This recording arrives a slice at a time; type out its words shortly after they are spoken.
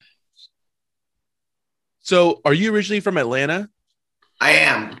So, are you originally from Atlanta? I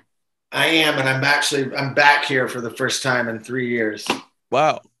am. I am, and I'm back here for the first time in 3 years.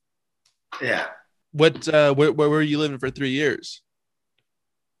 Wow. Yeah. Where were you living for 3 years?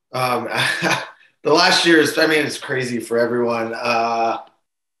 Um, the last year is, I mean, it's crazy for everyone.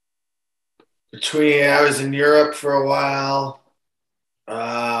 Between I was in Europe for a while.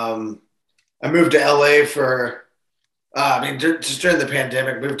 Um, I moved to LA for, just during the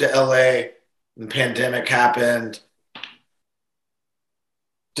pandemic, moved to LA. The pandemic happened.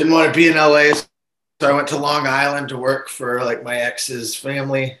 Didn't want to be in LA, so I went to Long Island to work for like my ex's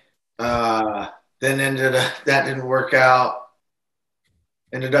family. Uh, then ended that didn't work out.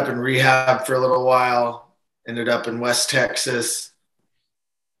 Ended up in rehab for a little while. Ended up in West Texas.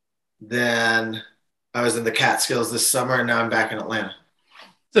 Then I was in the Catskills this summer, and now I'm back in Atlanta.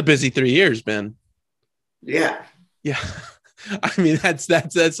 It's a busy 3 years, man. Yeah, Yeah. I mean, that's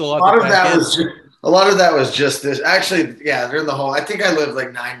a a lot to lot of pack that in. was a lot of that was just this. Actually, yeah, during the whole, I think I lived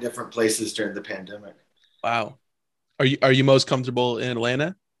like 9 different places during the pandemic. Wow. Are you most comfortable in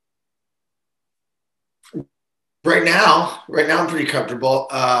Atlanta? Right now, I'm pretty comfortable.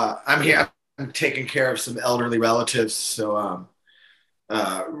 I'm here. I'm taking care of some elderly relatives, so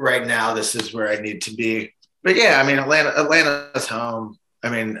right now this is where I need to be. But yeah, I mean, Atlanta's home. I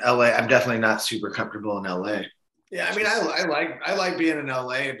mean, LA. I'm definitely not super comfortable in LA. Yeah, I mean, I like being in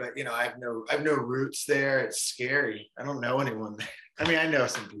LA, but I have no roots there. It's scary. I don't know anyone there. I mean, I know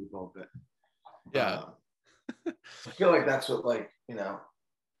some people, but Yeah. I feel like that's what, like,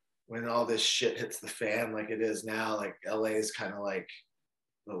 when all this shit hits the fan like it is now, like LA is kind of like,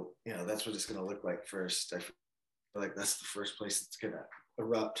 well, that's what it's gonna look like first. I feel like that's the first place that's gonna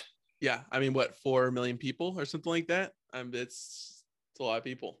erupt. Yeah. I mean, what, 4 million people or something like that? It's a lot of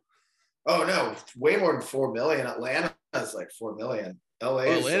people. Oh no, way more than 4 million. Atlanta is like 4 million. LA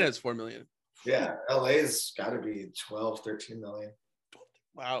Oh, is Atlanta like, is 4 million. yeah, LA's got to be 12, 13 million.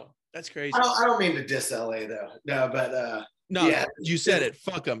 Wow, that's I crazy. don't I don't mean to diss LA though. No, but No, yeah, you said it.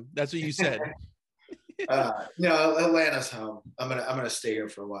 Fuck them. That's what you said. no, Atlanta's home. I'm gonna stay here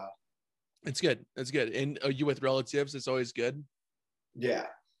for a while. It's good. It's good. And are you with relatives? It's always good. Yeah.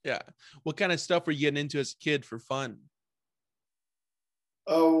 Yeah. What kind of stuff were you getting into as a kid for fun?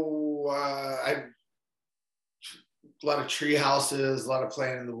 Oh, I a lot of tree houses, a lot of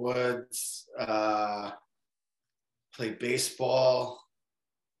playing in the woods. Played baseball.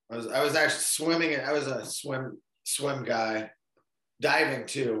 I was actually swimming. I was a swim guy. Diving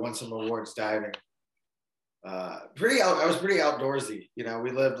too. Won some awards diving. I was pretty outdoorsy.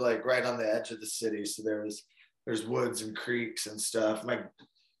 We lived like right on the edge of the city, so there's woods and creeks and stuff. My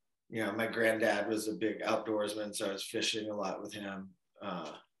granddad was a big outdoorsman, so I was fishing a lot with him.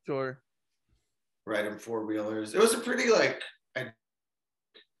 Uh, Sure. Riding four wheelers. It was a pretty like kind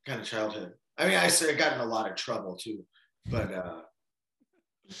of childhood. I mean, I got in a lot of trouble too, but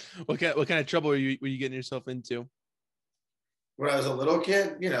What kind of trouble were you getting yourself into? when I was a little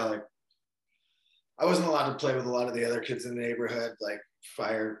kid, like I wasn't allowed to play with a lot of the other kids in the neighborhood, like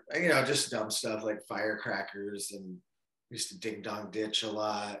just dumb stuff like firecrackers, and used to ding dong ditch a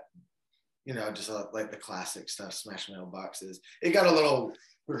lot. Just like the classic stuff, smash mailboxes. It got a little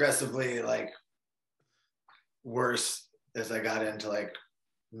progressively like worse as I got into like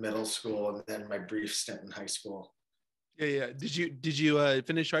middle school and then my brief stint in high school. Yeah, yeah. Did you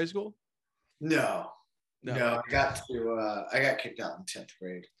finish high school? No, No. no, I got kicked out in 10th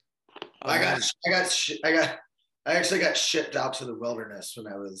grade. Oh I got man. I got I actually got shipped out to the wilderness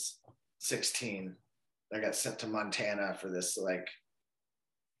when I was 16. I got sent to Montana for this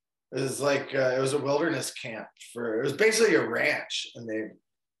it was a wilderness camp it was basically a ranch, and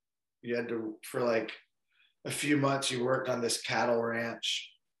you had to, for like a few months, you worked on this cattle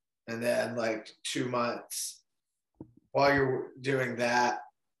ranch, and then like 2 months while you're doing that,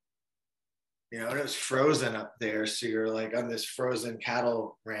 and it was frozen up there, so you're like on this frozen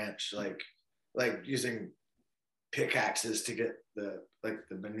cattle ranch, like using pickaxes to get the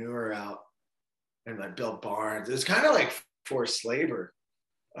manure out, and like build barns. It was kind of like forced labor.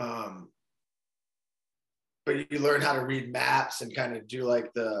 um but you learn how to read maps and kind of do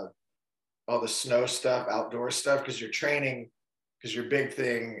like all the snow stuff, outdoor stuff, because you're training, because your big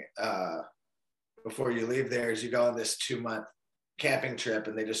thing before you leave there is you go on this 2 month camping trip,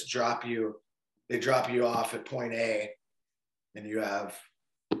 and they drop you off at point A, and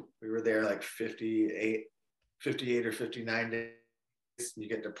we were there like 58 or 59 days. You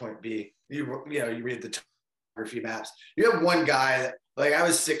get to point B. You read the topography maps. You have one guy that, like, I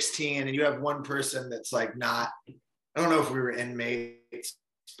was 16, and you have one person that's like not. I don't know if we were inmates,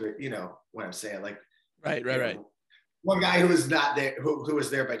 but you know what I'm saying. Like, Right, right, you right. know, one guy who was not there, who was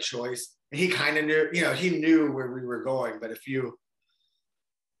there by choice. And he kind of knew, he knew where we were going. But if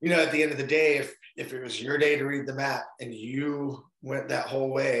at the end of the day, if it was your day to read the map and you went that whole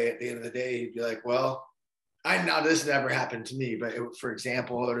way, at the end of the day, he'd be like, well, now this never happened to me, but for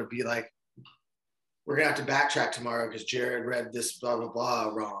example, it would be like, we're going to have to backtrack tomorrow because Jared read this blah, blah,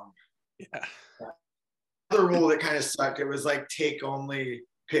 blah wrong. Yeah. Another rule that kind of sucked, it was like take only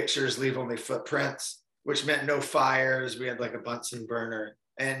pictures, leave only footprints, which meant no fires. We had like a Bunsen burner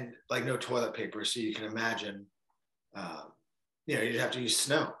and like no toilet paper. So you can imagine, you'd have to use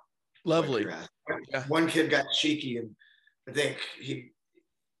snow. Lovely. Yeah. One kid got cheeky and I think he,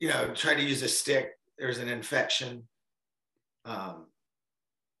 tried to use a stick. There was an infection.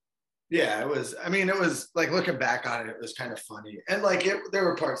 It was like looking back on it was kind of funny. And like there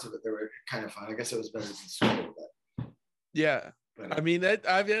were parts of it that were kind of fun. I guess it was better than school, but yeah. But, I mean,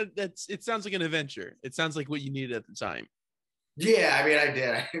 it sounds like an adventure. It sounds like what you needed at the time. Yeah, I mean, I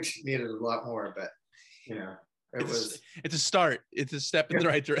did. I needed a lot more, but it's a start. It's a step in the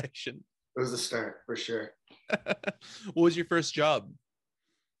right direction. It was a start for sure. What was your first job?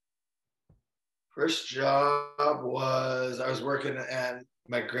 First job was I was working at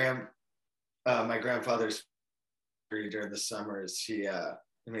my grandfather's during the summers. He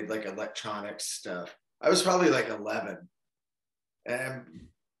made like electronics stuff. I was probably like 11, and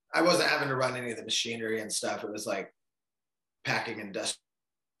I wasn't having to run any of the machinery and stuff. It was like packing industrial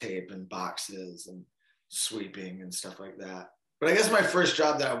tape and boxes and sweeping and stuff like that. But I guess my first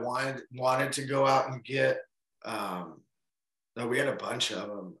job that I wanted to go out and get, we had a bunch of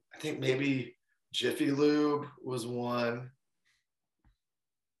them. I think maybe Jiffy Lube was one.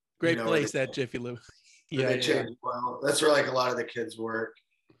 Great place, that Jiffy Lube. Yeah. Well, that's where like a lot of the kids work.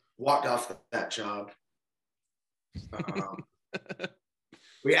 Walked off that job.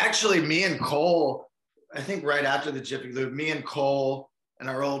 Me and Cole, I think right after the Jiffy Lube, me and Cole and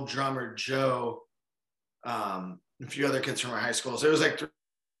our old drummer Joe, a few other kids from our high school. So it was like 3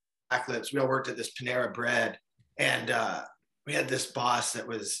 backlips. We all worked at this Panera Bread, and we had this boss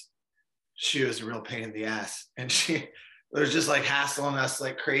she was a real pain in the ass, and she was just like hassling us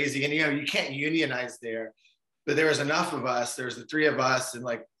like crazy. And you can't unionize there, but there was enough of us. There was the 3 of us and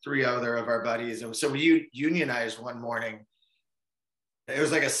like 3 other of our buddies, and so we unionized one morning. It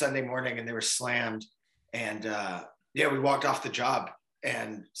was like a Sunday morning, and they were slammed, and we walked off the job.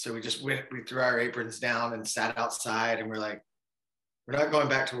 And so we threw our aprons down and sat outside, and we're like, we're not going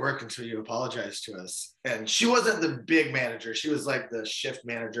back to work until you apologize to us. And she wasn't the big manager. She was like the shift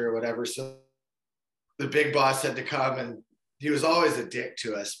manager or whatever. So the big boss had to come, and he was always a dick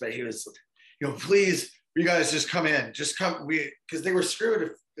to us, but he was, please, you guys just come in, just come. Because they were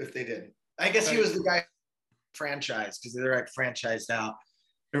screwed if they didn't. I guess he was the guy franchise because they're like franchised out.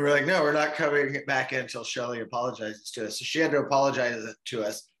 And we're like, no, we're not coming back in until Shelley apologizes to us. So she had to apologize to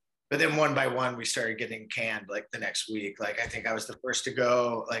us. But then one by one, we started getting canned like the next week. Like, I think I was the first to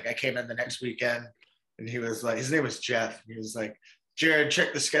go. Like, I came in the next weekend, and he was like, his name was Jeff. He was like, Jared,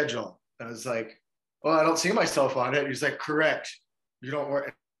 check the schedule. I was like, well, I don't see myself on it. He's like, correct. You don't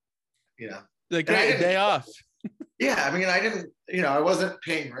work. Like, great, day off. Yeah. I mean, I didn't, I wasn't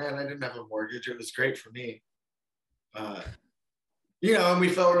paying rent. I didn't have a mortgage. It was great for me. And we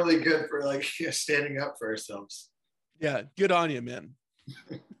felt really good for like standing up for ourselves. Yeah, good on you, man.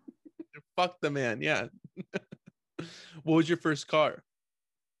 Fuck the man, yeah. What was your first car?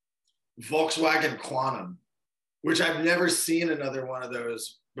 Volkswagen Quantum, which I've never seen another one of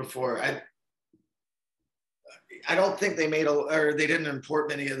those before. I don't think they they didn't import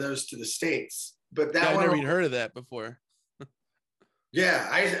many of those to the States. But I've never even heard of that before. Yeah,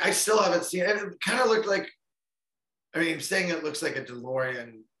 I still haven't seen it. It kind of looked like, saying it looks like a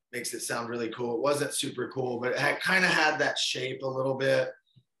DeLorean makes it sound really cool. It wasn't super cool, but it kind of had that shape a little bit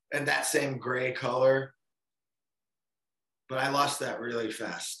and that same gray color. But I lost that really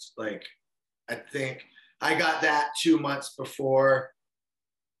fast. Like, I think I got that 2 months before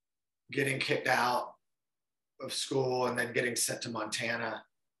getting kicked out of school and then getting sent to Montana.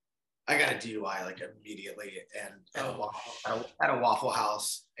 I got a DUI like immediately and at a Waffle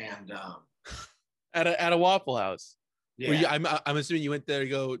House and at a Waffle House. Yeah, I'm assuming you went there to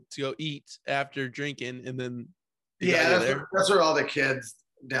go eat after drinking, and then that's where all the kids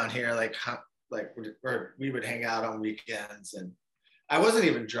down here where we would hang out on weekends. And I wasn't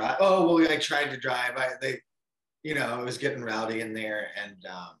even drive. Oh well, I tried to drive. It was getting rowdy in there, and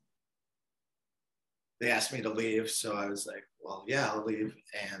they asked me to leave, so I was like, well, yeah, I'll leave.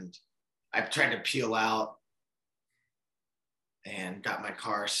 And I tried to peel out and got my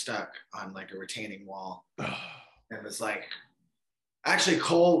car stuck on like a retaining wall. And it was like, actually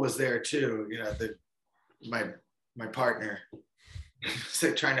Cole was there too. My my partner. It's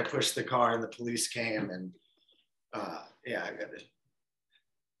like trying to push the car, and the police came, and yeah, I got it.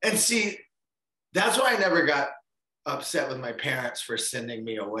 And see, that's why I never got upset with my parents for sending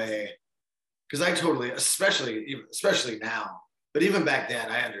me away, because I totally, especially now, but even back then,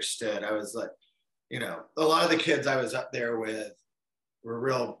 I understood. I was like, you know, a lot of the kids I was up there with were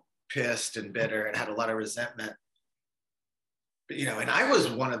real pissed and bitter and had a lot of resentment. But, you know, and I was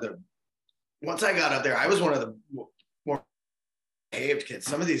one of the, once I got up there, I was one of the more behaved kids.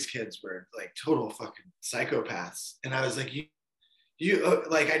 Some of these kids were like total fucking psychopaths. And I was like, you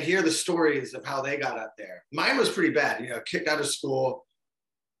like, I'd hear the stories of how they got up there. Mine was pretty bad, you know, kicked out of school,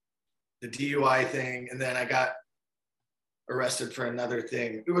 the DUI thing. And then I got arrested for another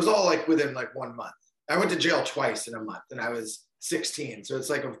thing. It was all like within like 1 month. I went to jail twice in a month, and I was 16. So it's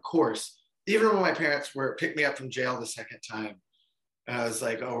like, of course, even when my parents picked me up from jail the second time, I was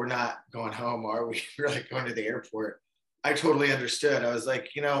like, oh, we're not going home, are we? We're like going to the airport. I totally understood. I was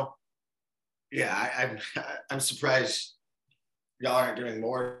like, you know, yeah, I'm surprised y'all aren't doing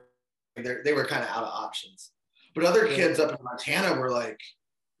more. They were kind of out of options. But other kids up in Montana were like,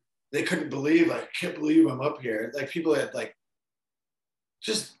 they couldn't believe, like, I can't believe I'm up here. Like, people had like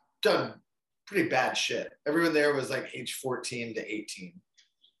just done pretty bad shit. Everyone there was like age 14 to 18.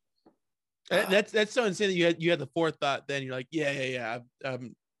 That's so insane that you had the forethought. Then you're like, yeah.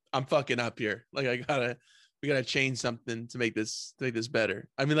 I'm fucking up here. Like, we gotta change something to make this better.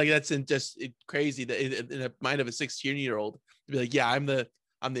 I mean, like, that's crazy that in the mind of a 16-year-old to be like, yeah, I'm the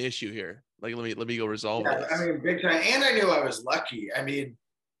issue here. Like, let me go resolve this. I mean, big time. And I knew I was lucky. I mean,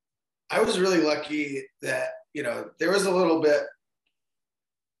 I was really lucky that, you know, there was a little bit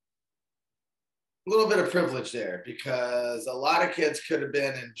of privilege there, because a lot of kids could have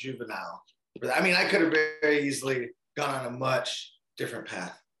been in juvenile. I mean, I could have very easily gone on a much different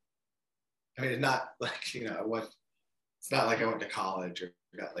path. I mean, it's not like, you know, it's not like I went to college or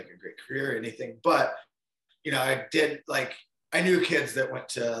got like a great career or anything, but, you know, I knew kids that went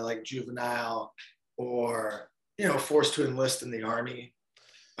to like juvenile or, you know, forced to enlist in the Army.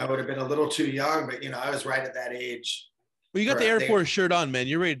 I would have been a little too young, but, you know, I was right at that age. Well, you got the Air Force shirt on, man.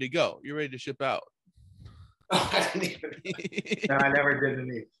 You're ready to go. You're ready to ship out. Oh, I didn't even. No, I never did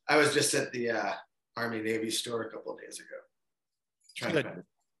any. I was just at the Army Navy store a couple of days ago,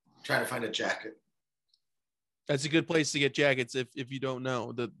 trying to find a jacket. That's a good place to get jackets. If you don't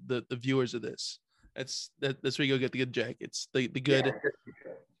know, the viewers of this, that's where you go get the good jackets, the good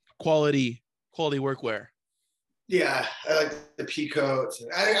quality workwear. Yeah, I like the pea coats.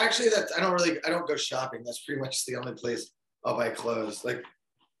 I don't go shopping. That's pretty much the only place I'll buy clothes. Like,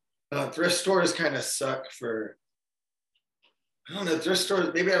 thrift stores kind of suck for, I don't know, thrift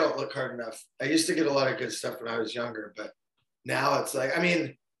stores, maybe I don't look hard enough. I used to get a lot of good stuff when I was younger, but now it's like,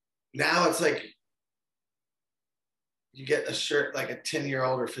 you get a shirt, like a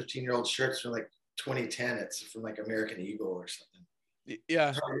 10-year-old or 15-year-old shirts from like 2010. It's from like American Eagle or something.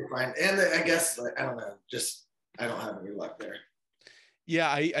 Yeah. And I guess, like, I don't know, just, I don't have any luck there. Yeah,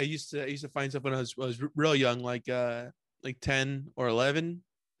 I used to find stuff when I was real young, like 10 or 11,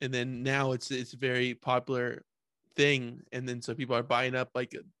 and then now it's a very popular thing, and then so people are buying up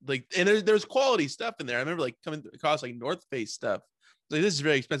like and there's quality stuff in there. I remember like coming across like North Face stuff. Like, this is a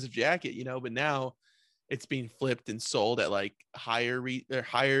very expensive jacket, you know, but now it's being flipped and sold at like higher,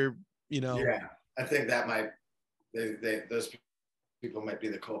 you know. Yeah, I think that might those people might be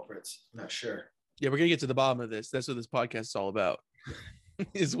the culprits. I'm not sure. Yeah, we're gonna get to the bottom of this. That's what this podcast is all about.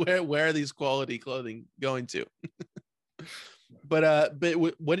 Is where are these quality clothing going to? But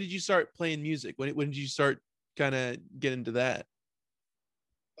when did you start playing music? When did you start kind of get into that?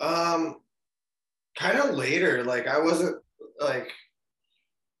 Kind of later. Like, I wasn't like,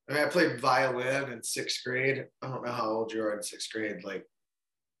 I mean, I played violin in 6th grade. I don't know how old you are in 6th grade. Like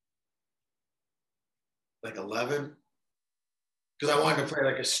 11. Because I wanted to play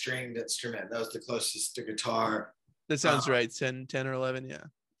like a stringed instrument. That was the closest to guitar. That sounds right. 10 or 11. Yeah.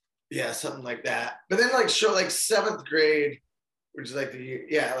 Yeah, something like that. But then like 7th grade, which is like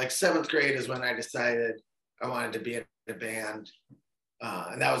like 7th grade is when I decided I wanted to be in a band.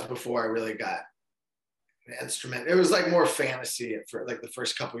 And that was before I really got an instrument. It was like more fantasy for like the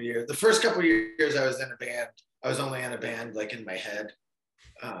first couple of years. The first couple of years I was in a band, I was only in a band like in my head.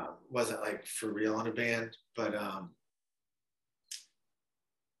 Wasn't like for real in a band. But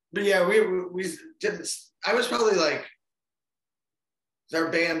yeah, we didn't. I was probably like, our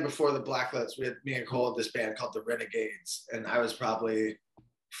band before the Blacklets. Me and Cole had this band called the Renegades, and I was probably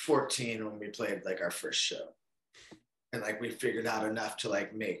 14 when we played like our first show, and like we figured out enough to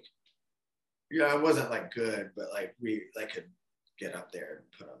like make. You know, it wasn't like good, but like we like could get up there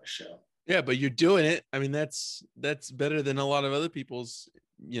and put on a show. Yeah, but you're doing it. I mean, that's better than a lot of other people's,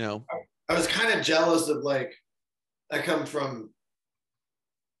 I was kind of jealous of like, I come from,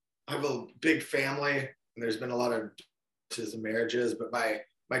 I have a big family and there's been a lot of divorces and marriages, but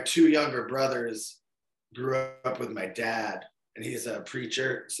my two younger brothers grew up with my dad and he's a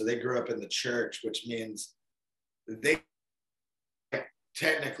preacher. So they grew up in the church, which means they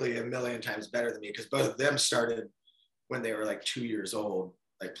technically a million times better than me because both of them started when they were like 2 years old,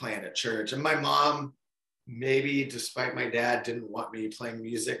 like playing at church. And my mom, maybe despite my dad, didn't want me playing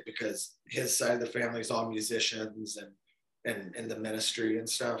music because his side of the family is all musicians and in the ministry and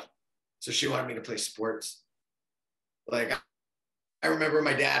stuff. So she wanted me to play sports. Like I remember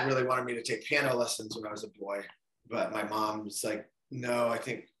my dad really wanted me to take piano lessons when I was a boy, but my mom was like, no, I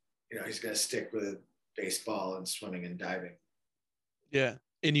think, he's going to stick with baseball and swimming and diving. Yeah.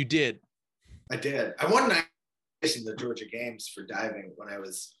 And you did. I did. I won in the Georgia games for diving when I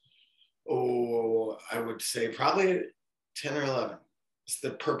was, I would say probably 10 or 11. It's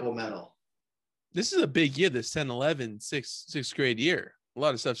the purple medal. This is a big year, this 10, 11, sixth grade year. A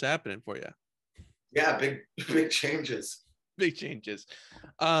lot of stuff's happening for you. Yeah, big changes. Big changes.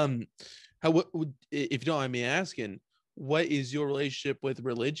 What, if you don't mind me asking, what is your relationship with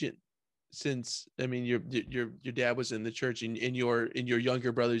religion? Since I mean, your dad was in the church, and your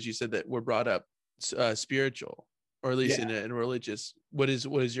younger brothers, you said that were brought up spiritual, or at least in a religious. What is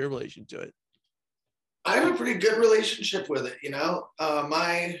your relation to it? I have a pretty good relationship with it.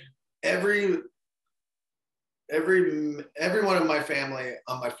 My every one of my family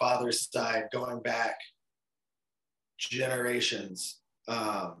on my father's side, going back generations.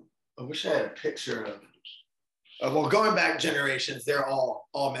 I wish I had a picture of. Well, going back generations, they're all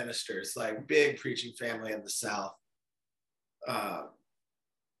ministers, like big preaching family in the South.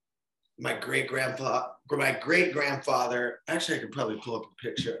 My great grandfather, actually, I could probably pull up a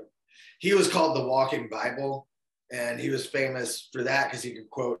picture. He was called the Walking Bible, and he was famous for that because he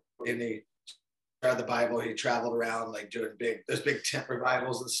could quote any part of the Bible. He traveled around like doing those big tent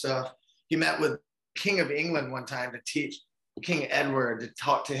revivals and stuff. He met with King of England one time to teach King Edward to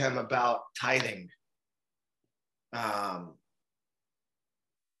talk to him about tithing. I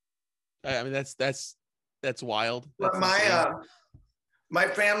mean, that's wild. That's my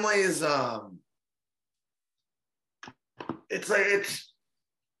family is it's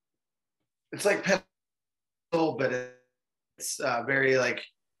like Pentecostal, but it's very like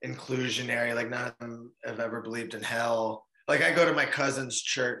inclusionary. Like none of them have ever believed in hell. Like I go to my cousin's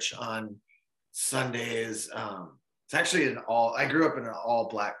church on Sundays. It's actually I grew up in an all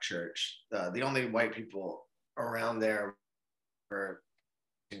black church. The only white people around there were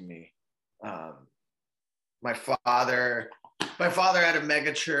me. My father had a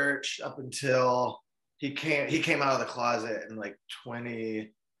mega church up until he came out of the closet in like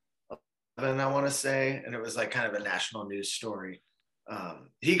 2011, I want to say, and it was like kind of a national news story.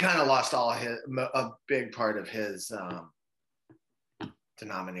 He kind of lost a big part of his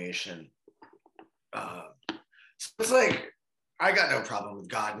denomination. So it's like I got no problem with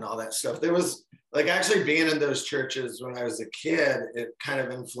God and all that stuff. There was like actually being in those churches when I was a kid, it kind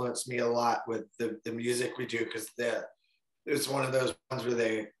of influenced me a lot with the music we do because it's one of those ones where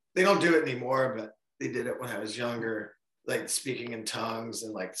they don't do it anymore, but they did it when I was younger, like speaking in tongues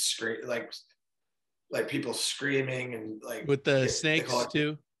and like like people screaming and like with the snakes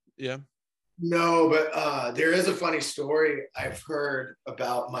too. Yeah. No, but there is a funny story I've heard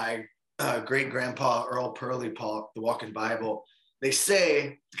about my great grandpa Earl Pearly Paul, the Walking Bible. They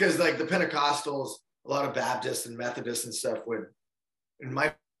say, because like the Pentecostals, a lot of Baptists and Methodists and stuff would, in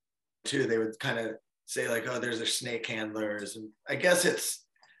my too, they would kind of say like, oh, there's their snake handlers. And I guess it's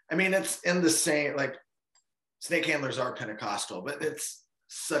in the same, like snake handlers are Pentecostal, but it's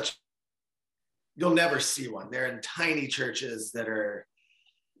you'll never see one. They're in tiny churches that are,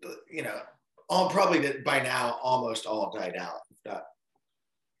 all probably by now almost all died out.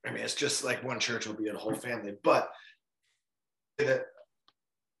 It's just like one church will be a whole family, but that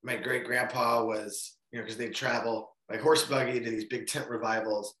my great grandpa was, because they travel like horse buggy to these big tent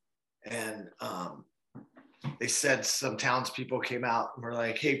revivals. And they said some townspeople came out and were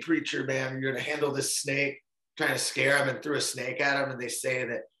like, hey, preacher, man, you're going to handle this snake, trying to scare him, and threw a snake at him. And they say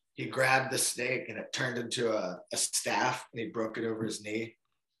that he grabbed the snake and it turned into a staff and he broke it over his knee.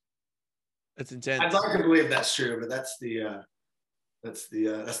 That's intense. I'd like to believe that's true, but that's the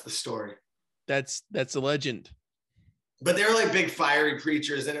story. That's a legend. But they were like big fiery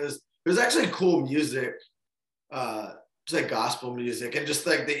preachers, and it was actually cool music. It's like gospel music and just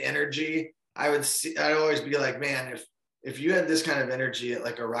like the energy. I'd always be like, man, if you had this kind of energy at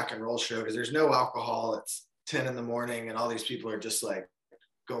like a rock and roll show, because there's no alcohol, it's 10 in the morning and all these people are just like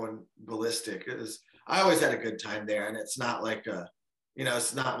going ballistic. I always had a good time there, and it's not like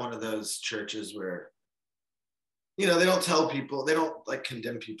it's not one of those churches where, they don't tell people, they don't like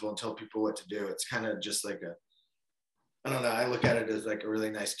condemn people and tell people what to do. It's kind of just like I don't know. I look at it as like a really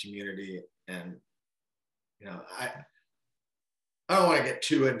nice community, and I don't want to get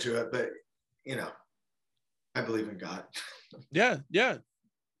too into it, but I believe in God. Yeah,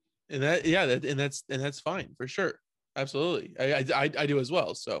 and that's fine for sure. Absolutely, I do as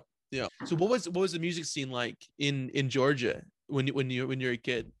well. So So what was the music scene like in Georgia when you were a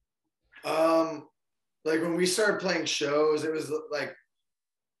kid? Like when we started playing shows, it was like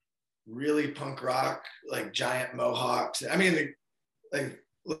really punk rock, like giant mohawks. I mean, like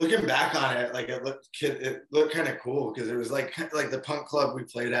looking back on it, like it looked kind of cool because it was like the punk club we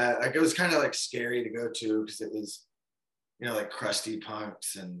played at. Like it was kind of like scary to go to because it was, like crusty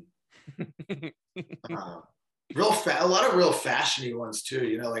punks and a lot of real fashiony ones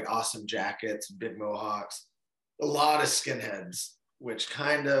too. Like awesome jackets, big mohawks, a lot of skinheads, which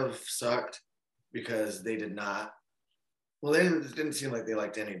kind of sucked because they did not. Well, they didn't seem like they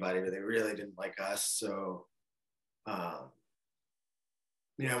liked anybody, but they really didn't like us. So,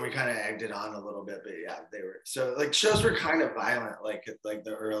 we kind of egged it on a little bit, but yeah, they were. So like shows were kind of violent, like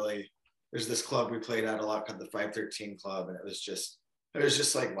there's this club we played at a lot called the 513 Club, and it was just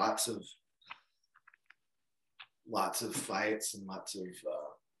like lots of fights and lots of,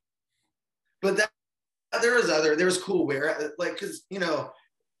 but there was cool wear, like, cause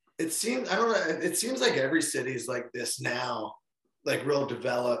it seems like every city is like this now, like real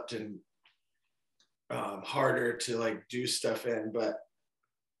developed and harder to like do stuff in, but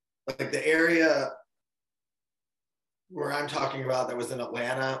like the area where I'm talking about that was in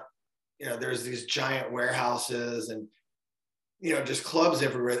Atlanta, there's these giant warehouses and just clubs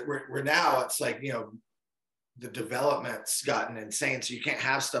everywhere. Where now it's like the development's gotten insane, so you can't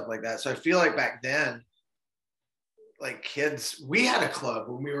have stuff like that. So I feel like back then, like kids, we had a club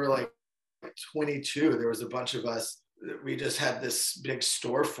when we were like 22. There was a bunch of us. We just had this big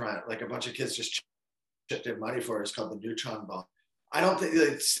storefront, like a bunch of kids just chipped in money for it. It's called the Neutron Bomb. I don't think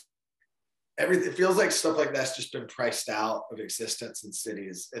it feels like stuff like that's just been priced out of existence in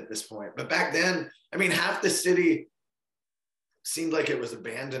cities at this point. But back then, I mean, half the city seemed like it was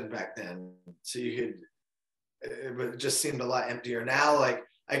abandoned back then. So it just seemed a lot emptier. Now, like,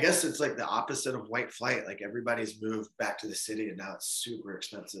 I guess it's like the opposite of white flight. Like everybody's moved back to the city and now it's super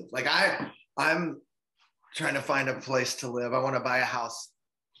expensive. Like I'm trying to find a place to live. I want to buy a house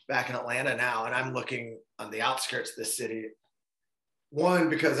back in Atlanta now, and I'm looking on the outskirts of the city. One,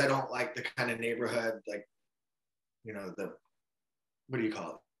 because I don't like the kind of neighborhood, like, what do you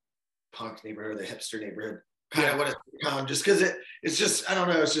call it? Punk neighborhood, the hipster neighborhood, kind of what it's become, just because it's just, I don't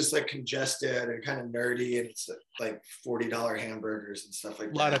know, it's just like congested and kind of nerdy, and it's like $40 hamburgers and stuff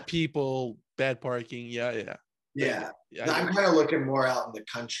like that. A lot of people, bad parking. Yeah. I'm kind of looking more out in the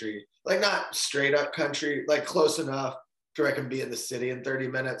country, like not straight up country, like close enough to where I can be in the city in 30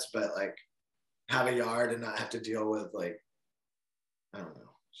 minutes, but like have a yard and not have to deal with like, I don't know,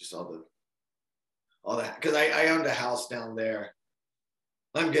 just all that. Because I owned a house down there.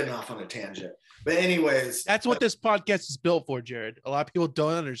 I'm getting off on a tangent. But anyways. That's what this podcast is built for, Jared. A lot of people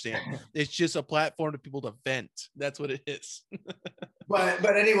don't understand. It's just a platform for people to vent. That's what it is.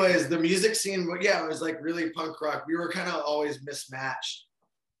 but anyways, the music scene, it was like really punk rock. We were kind of always mismatched,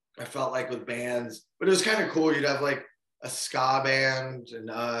 I felt like, with bands. But it was kind of cool. You'd have like a ska band and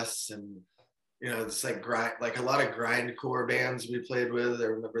us, and it's like grind, like a lot of grindcore bands we played with. I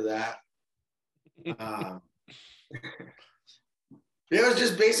remember that. It was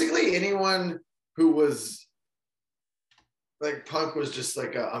just basically anyone who was like punk was just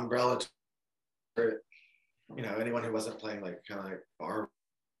like an umbrella for, anyone who wasn't playing like kind of like bar,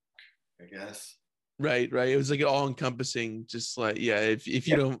 I guess. Right. It was like an all-encompassing, just like, if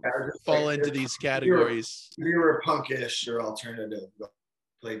you don't fall like, into these categories. We were punkish or alternative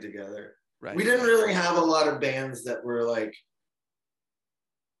played together. Right. We didn't really have a lot of bands that were like,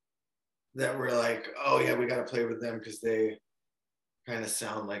 oh yeah, we got to play with them because they kind of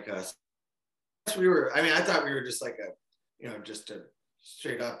sound like us. I thought we were just like just a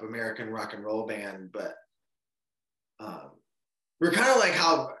straight up American rock and roll band, but we're kind of like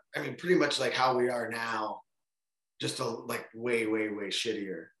pretty much like how we are now, just like way, way, way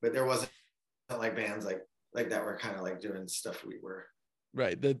shittier. But there wasn't like bands like that were kind of like doing stuff we were.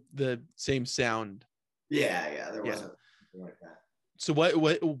 Right. The same sound. Yeah. There wasn't something like that. So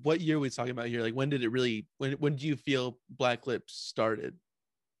what year are we talking about here? Like when did it really, when do you feel Black Lips started?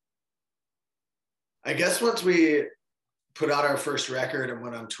 I guess once we put out our first record and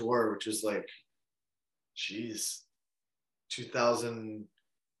went on tour, which was like, 2000,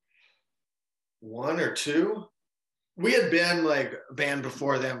 one or two. We had been like a band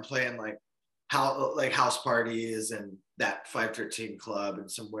before them playing like house parties and that 513 club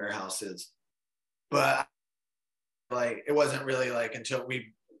and some warehouses. But like it wasn't really like until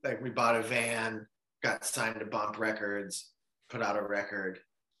we bought a van, got signed to Bump Records, put out a record,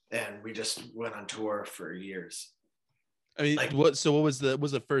 and we just went on tour for years. I mean, Like, what was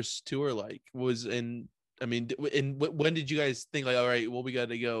the first tour like? When did you guys think like, all right, well, we got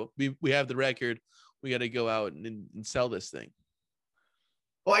to go. We have the record, we got to go out and sell this thing.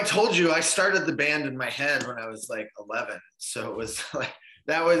 Well, I told you I started the band in my head when I was like 11, so it was like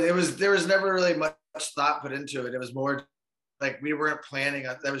there was never really much thought put into it. It was more like we weren't planning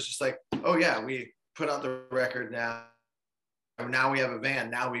on. That was just like, oh yeah, we put out the record now. Now we have a van.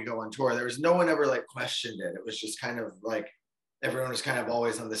 Now we go on tour. There was no one ever like questioned it. It was just kind of like everyone was kind of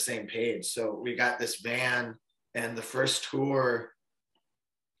always on the same page. So we got this van, and the first tour.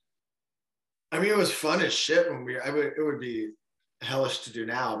 I mean, it was fun as shit when it would be hellish to do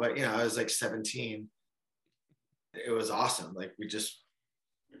now, but you know, I was like 17. It was awesome. Like we just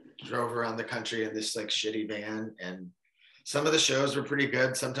drove around the country in this like shitty van, and some of the shows were pretty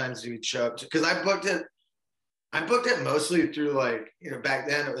good. Sometimes we'd show up because I booked it mostly through like, you know, back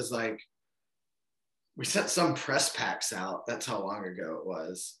then it was like we sent some press packs out. That's how long ago it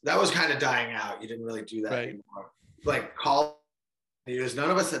was. That was kind of dying out. You didn't really do that anymore. Like call news. None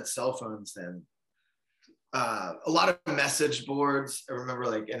of us had cell phones then. A lot of message boards. I remember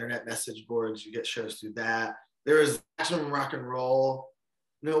like internet message boards. You get shows through that. There was Maximum Rock and Roll.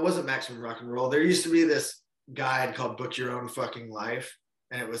 No, it wasn't Maximum Rock and Roll. There used to be this guide called Book Your Own Fucking Life.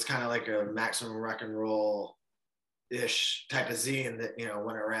 And it was kind of like a Maximum Rock and Roll ish type of zine that, you know,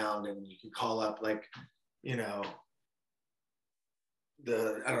 went around, and you could call up like, you know,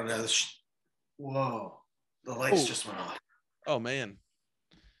 whoa, the lights just went off. Oh man.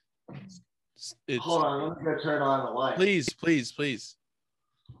 Hold on, I'm gonna turn on the light. Please.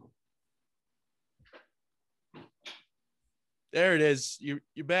 There it is. You're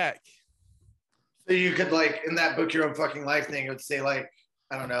back. So you could like in that Book Your Own Fucking Life thing, it would say like,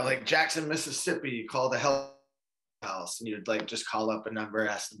 I don't know, like Jackson, Mississippi, call the Hell House, and you'd like just call up a number,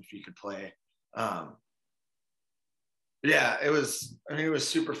 ask them if you could play. Yeah, it was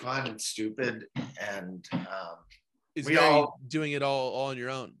super fun and stupid, and we all doing it all on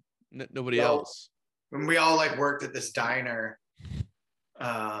your own. Nobody else. When we all like worked at this diner,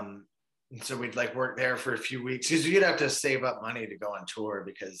 and so we'd like work there for a few weeks because you'd have to save up money to go on tour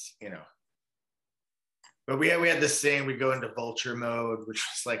because, you know. But we had this thing, we'd go into vulture mode, which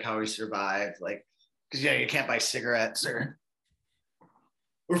was like how we survived, like because you can't buy cigarettes or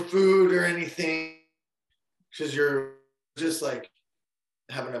food or anything because you're just like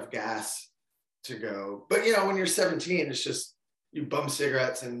have enough gas to go. But you know, when you're 17, it's just you bum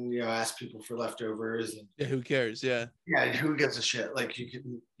cigarettes and, you know, ask people for leftovers. And yeah, who cares? Yeah, who gives a shit? Like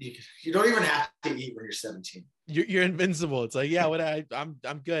you don't even have to eat when you're 17. You're invincible. It's like, yeah,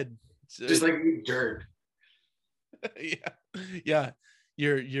 I'm good. Just like eat dirt. yeah.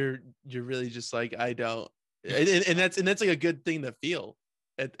 You're really just like, I don't, and that's like a good thing to feel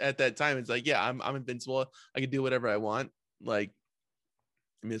at that time. It's like, yeah, I'm invincible. I can do whatever I want. Like,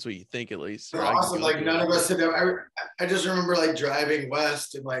 I mean, that's what you think at least. They're awesome. Like none of us had ever. I just remember like driving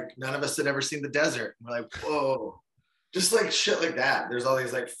west, and like none of us had ever seen the desert. And we're like, whoa, just like shit like that. There's all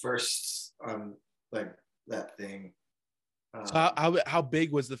these like firsts on like that thing. So how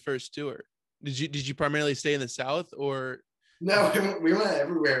big was the first tour? Did you primarily stay in the South or? No, we went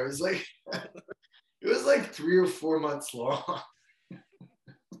everywhere. It was like 3 or 4 months long.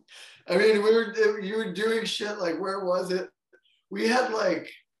 I mean, you were doing shit like, where was it? We had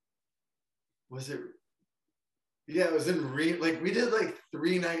like, it was in Reno. Like we did like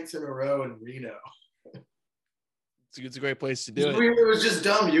 3 nights in a row in Reno. It's a great place to do it. It was just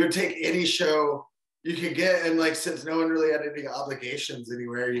dumb. You would take any show you could get, and like since no one really had any obligations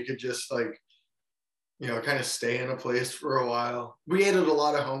anywhere, you could just like, you know, kind of stay in a place for a while. We ate at a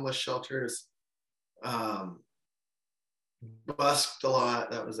lot of homeless shelters. Busked a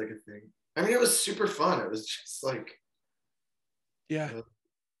lot. That was like a thing. I mean, it was super fun. It was just like, yeah.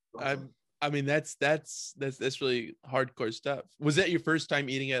 Awesome. I mean, that's really hardcore stuff. Was that your first time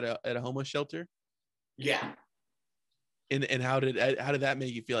eating at a homeless shelter? Yeah. And how did that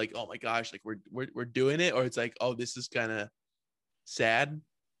make you feel? Like, oh my gosh, like we're doing it, or it's like, oh, this is kind of sad.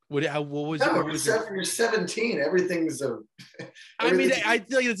 What was you're 17. Everything's a. I mean, I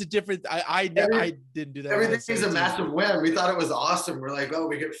feel like it's a different. I didn't do that. Everything's a massive win. We thought it was awesome. We're like, oh,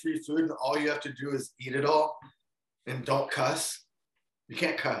 we get free food, and all you have to do is eat it all, and don't cuss. You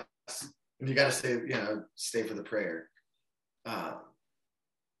can't cuss, and you got to say, you know, stay for the prayer.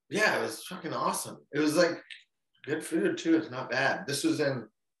 Yeah, it was fucking awesome. It was like good food too. It's not bad. This was in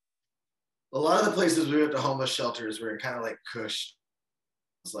a lot of the places we went to, homeless shelters were kind of like cush.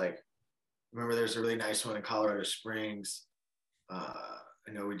 It's like, remember there's a really nice one in Colorado Springs.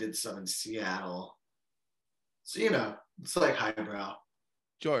 I know we did some in Seattle. So, you know, it's like highbrow.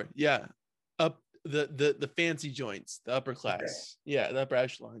 Sure. Yeah. Up the fancy joints, the upper class. Okay. Yeah, the upper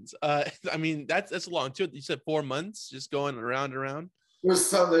echelons. I mean, that's long too. You said 4 months just going around and around. It was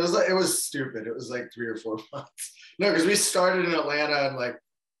something. It was stupid. It was like 3 or 4 months. No, because we started in Atlanta and like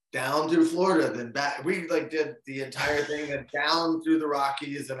down through Florida, then back. We like did the entire thing and down through the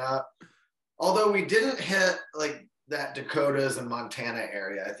Rockies and up. Although we didn't hit like that Dakotas and Montana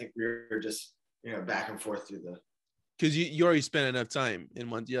area. I think we were just, you know, back and forth through the. Because you already spent enough time in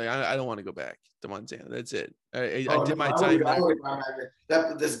Montana. Like, I don't want to go back to Montana. That's it. I did my time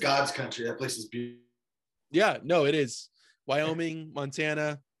there. This God's country. That place is beautiful. Yeah, no, it is. Wyoming,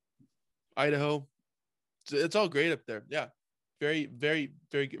 Montana, Idaho. It's all great up there. Yeah. Very, very,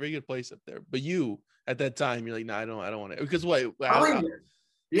 very, very good place up there. But you, at that time, you're like, no, I don't want to. Because what? Probably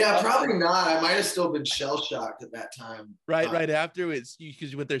not. I might have still been shell shocked at that time. Right after it's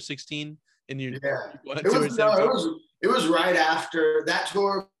because you went there 16 and you. Yeah. It was right after that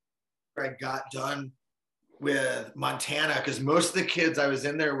tour. I got done with Montana because most of the kids I was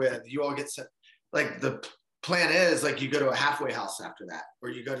in there with, you all get sent. Like the plan is like you go to a halfway house after that, or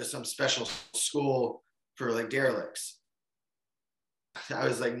you go to some special school for like derelicts. I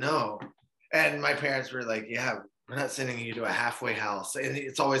was like, no. And my parents were like, yeah, we're not sending you to a halfway house. And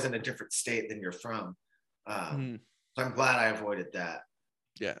it's always in a different state than you're from. So I'm glad I avoided that.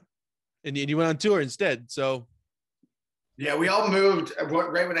 Yeah. And you went on tour instead. So. Yeah, we all moved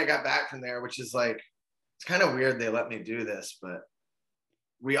right when I got back from there, which is like, it's kind of weird they let me do this, but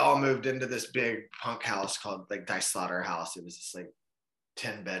we all moved into this big punk house called like Die Slaughter House. It was this like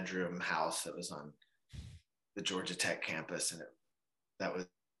 10-bedroom house that was on the Georgia Tech campus. And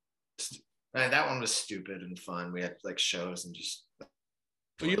that one was stupid and fun. We had like shows and just.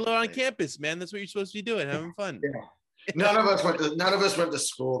 Well, you're on campus, man. That's what you're supposed to be doing, having fun. Yeah. None of us went to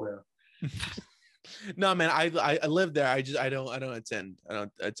school though. No, man, I live there. I don't attend. I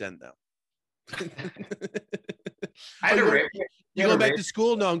don't attend though. You going back to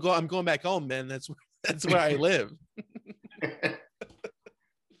school? No, I'm going back home, man. That's where I live.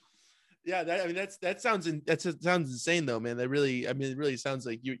 Yeah, that sounds insane though, man. It really sounds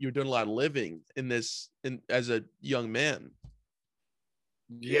like you're doing a lot of living as a young man.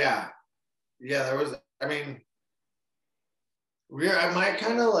 Yeah, there was. I mean, my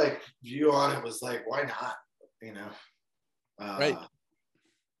kind of like view on it was like, why not? You know, right?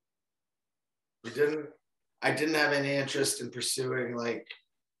 I didn't have any interest in pursuing like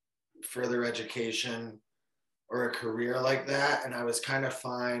further education or a career like that, and I was kind of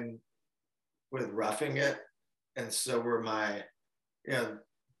fine with roughing it. And so were the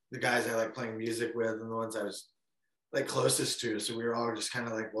guys I like playing music with and the ones I was like closest to. So we were all just kind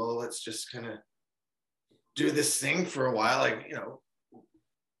of like, well, let's just kind of do this thing for a while. Like, you know,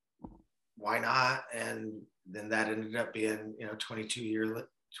 why not? And then that ended up being, you know, 22 years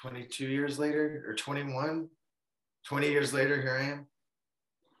later, or 20 years later, here I am.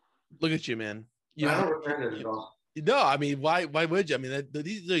 Look at you, man. I don't regret it at all. No, I mean, why would you? I mean,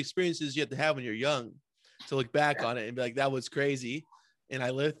 these are the experiences you have to have when you're young to look back on it and be like, that was crazy. And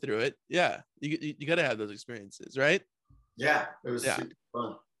I lived through it. Yeah. You got to have those experiences, right? Yeah. It was super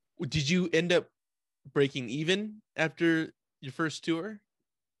fun. Did you end up breaking even after your first tour?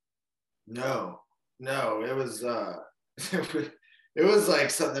 No, it was, it was like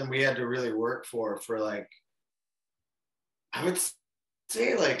something we had to really work for like, I would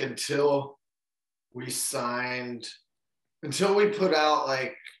say like until we put out,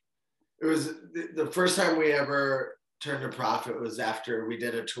 like, it was the first time we ever turned a profit was after we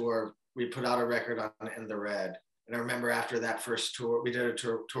did a tour. We put out a record on In the Red. And I remember after that first tour, we did a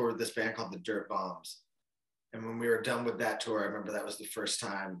tour with this band called the Dirt Bombs. And when we were done with that tour, I remember that was the first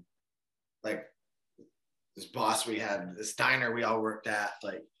time, like, this boss we had, this diner we all worked at,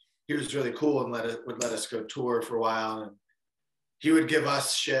 like, he was really cool and would let us go tour for a while. And he would give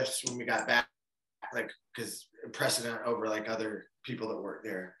us shifts when we got back, like, because precedent over like other people that worked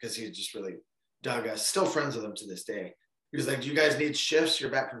there, because he just really dug us. Still friends with him to this day. He was like, do you guys need shifts? You're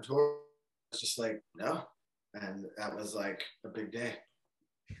back from tour. It's just like, no. And that was like a big day.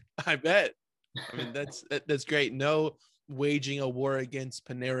 I bet. I mean, that's great. No waging a war against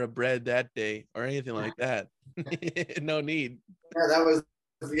Panera Bread that day or anything like that. No need. Yeah, that was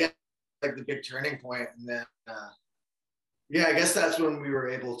like the big turning point. And then I guess that's when we were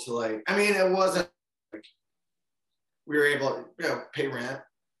able to, like, I mean, it wasn't like we were able to, you know, pay rent,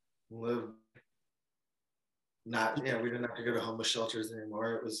 live. Not, we didn't have to go to homeless shelters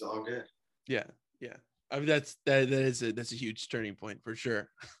anymore. It was all good. Yeah, yeah. I mean, that's a huge turning point for sure.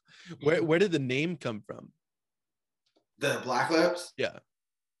 Where did the name come from? The Black Lips? Yeah.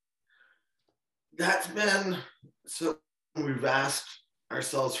 That's been so we've asked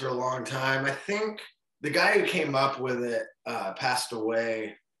ourselves for a long time. I think the guy who came up with it passed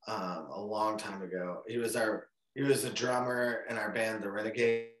away a long time ago. He was a drummer in our band, the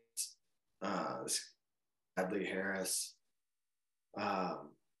Renegades. Bradley Harris.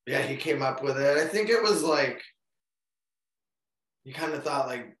 Yeah, he came up with it. I think it was like he kind of thought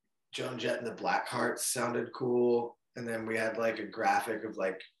like Joan Jett and the Blackhearts sounded cool, and then we had like a graphic of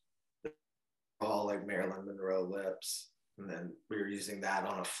like all like Marilyn Monroe lips, and then we were using that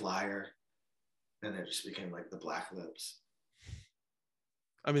on a flyer, and it just became like the Black Lips.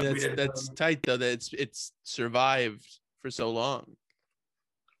 I mean, that's tight though that it's survived for so long.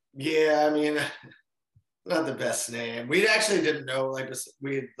 Yeah, I mean, not the best name. We actually didn't know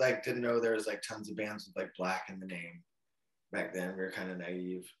didn't know there was like tons of bands with like Black in the name back then. We were kind of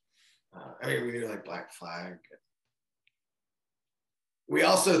naive. I mean, we knew like Black Flag. We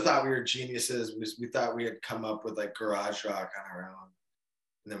also thought we were geniuses. We thought we had come up with like garage rock on our own,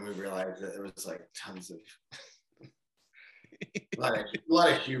 and then we realized that there was like tons of a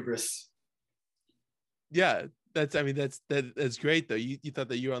lot of hubris. Yeah, that's great though. You thought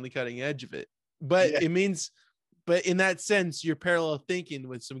that you were on the cutting edge of it, but it means, but in that sense, you're parallel thinking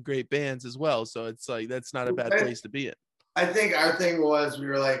with some great bands as well. So it's like that's not a bad place to be in. I think our thing was we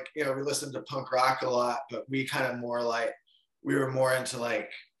were like, we listened to punk rock a lot, but we kind of more like we were more into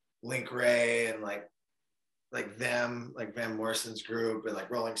like Link Ray and like them, like Van Morrison's group and like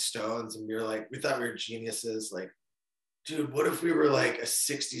Rolling Stones, and we were like, we thought we were geniuses. Like, dude, what if we were like a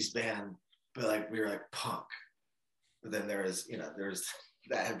 60s band, but like we were like punk? But then there was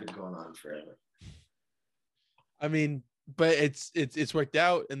that had been going on forever. I mean, but it's worked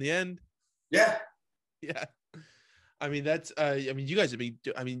out in the end. Yeah. Yeah. I mean, that's you guys have been,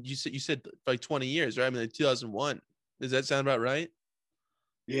 you said like 20 years, right? I mean, like 2001. Does that sound about right?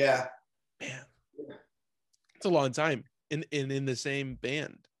 Yeah. Man. It's a long time in the same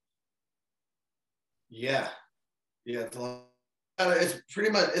band. Yeah. Yeah. It's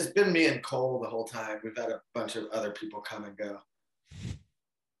pretty much, it's been me and Cole the whole time. We've had a bunch of other people come and go.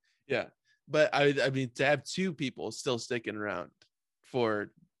 Yeah. But I mean, to have two people still sticking around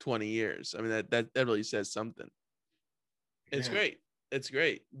for 20 years, I mean, that really says something. It's great. It's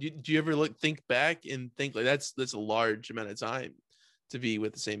great. Do you ever think back and think like that's a large amount of time to be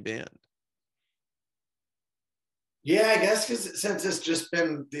with the same band? Yeah, I guess since it's just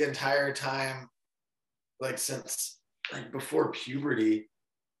been the entire time, like since like before puberty,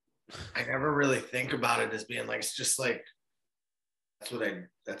 I never really think about it as being like, it's just like,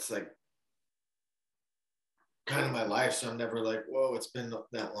 that's like kind of my life. So I'm never like, whoa, it's been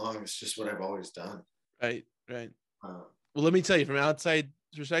that long. It's just what I've always done. Right. Well, let me tell you, from outside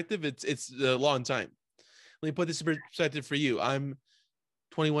perspective, it's a long time. Let me put this in perspective for you. I'm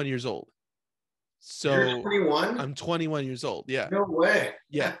 21 years old. So you're 21? I'm 21 years old. Yeah. No way.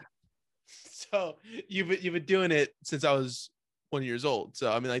 Yeah. So you've been doing it since I was 1 year old.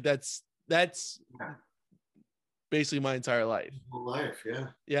 So I mean, like that's basically my entire life. Whole life, yeah.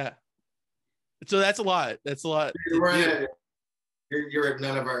 Yeah. So that's a lot. That's a lot. You're at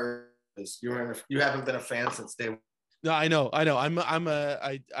none of our. You haven't been a fan since day one. No, I know.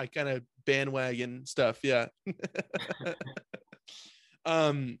 I kind of bandwagon stuff. Yeah.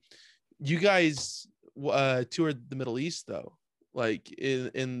 You guys toured the Middle East though, like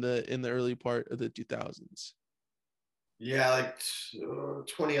in the early part of the 2000s. Yeah, like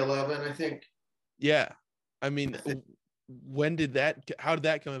 2011, I think. Yeah. I mean, how did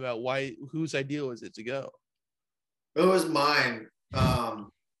that come about? Whose idea was it to go? It was mine.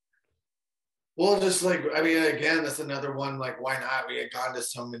 Well, just like, I mean, again, that's another one, like, why not? We had gone to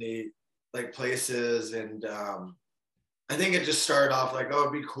so many like places, and I think it just started off like, oh,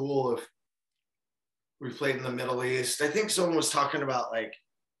 it'd be cool if we played in the Middle East. I think someone was talking about like,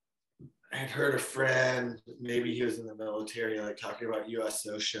 I had heard a friend, maybe he was in the military, like talking about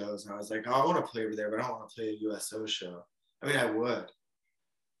USO shows. And I was like, oh, I want to play over there, but I don't want to play a USO show. I mean, I would.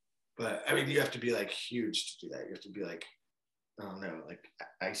 But I mean, you have to be like huge to do that. You have to be like, I don't know, like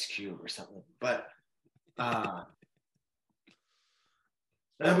Ice Cube or something. But and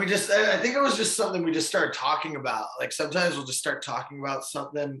I think it was just something we just started talking about. Like sometimes we'll just start talking about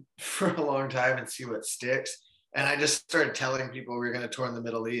something for a long time and see what sticks. And I just started telling people we were going to tour in the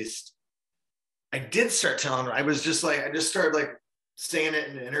Middle East. I did start telling them. I just started like saying it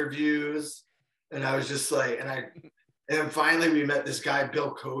in interviews. And I was just like, And then finally we met this guy,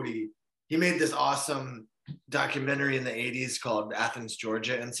 Bill Cody. He made this awesome documentary in the 80s called Athens,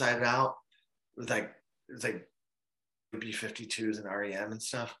 Georgia, Inside Out. It was like B-52s and REM and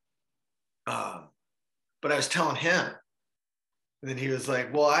stuff. But I was telling him, and then he was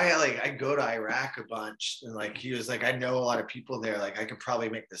like, well, I go to Iraq a bunch. And like, he was like, I know a lot of people there. Like I could probably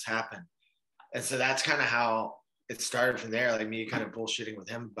make this happen. And so that's kind of how it started from there. Like me kind of bullshitting with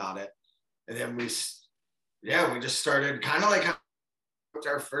him about it. And then we just started kind of like how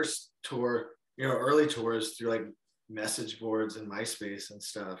our first tour, you know, early tours through like message boards and MySpace and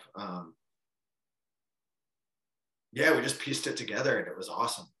stuff. We just pieced it together and it was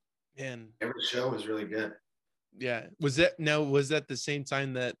awesome. And every show was really good. Yeah. Was that the same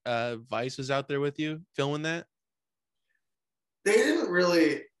time that Vice was out there with you filming that? They didn't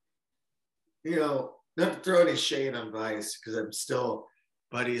really, you know, not to throw any shade on Vice because I'm still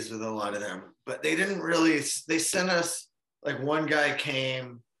buddies with a lot of them, but they didn't really, they sent us, like one guy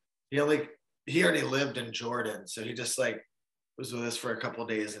came, he already lived in Jordan. So he just like was with us for a couple of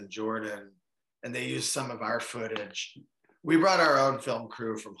days in Jordan and they used some of our footage. We brought our own film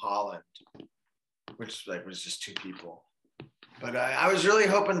crew from Holland, which like was just 2 people. But I was really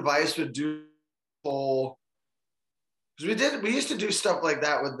hoping Vice would do whole, because we used to do stuff like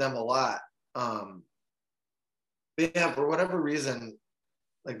that with them a lot. Yeah, for whatever reason,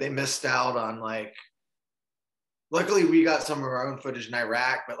 like they missed out on like, luckily we got some of our own footage in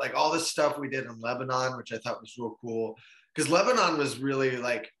Iraq, but like all this stuff we did in Lebanon, which I thought was real cool. Because Lebanon was really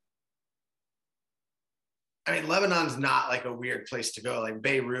like, I mean, Lebanon's not like a weird place to go. Like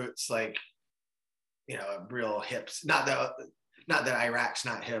Beirut's like, you know, a real hips. Not that Iraq's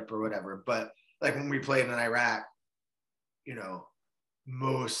not hip or whatever, but like when we played in Iraq, you know,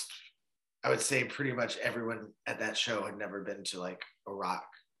 I would say pretty much everyone at that show had never been to like a rock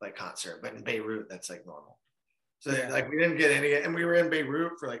like concert, but in Beirut, that's like normal. So like we didn't get any, and we were in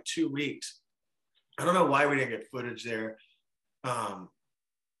Beirut for like 2 weeks. I don't know why we didn't get footage there.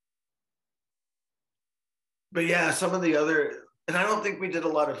 But yeah, some of the other, and I don't think we did a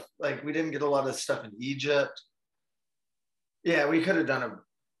lot of, like, we didn't get a lot of stuff in Egypt. Yeah, we could have done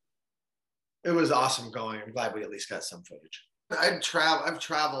it was awesome going. I'm glad we at least got some footage. I've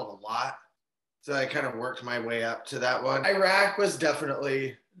traveled a lot. So I kind of worked my way up to that one. Iraq was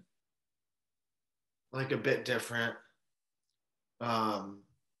definitely like a bit different. But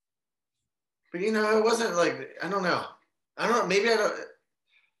you know, it wasn't like, I don't know. I don't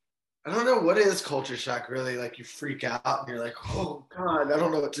know what is culture shock really. Like you freak out and you're like, oh God, I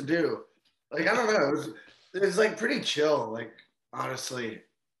don't know what to do. Like, I don't know. It was like pretty chill, like honestly.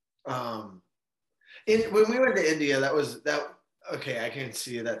 When we went to India, okay, I can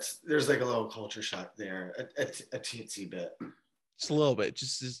see there's like a little culture shock there, a teensy bit. Just a little bit,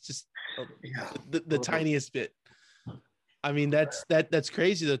 just yeah, the tiniest bit. I mean, that's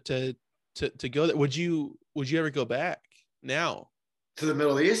crazy though, to go there. Would you ever go back now? To the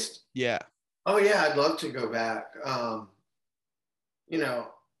Middle East? Yeah. Oh yeah, I'd love to go back. You know,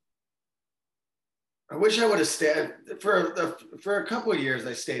 I wish I would have stayed for a couple of years.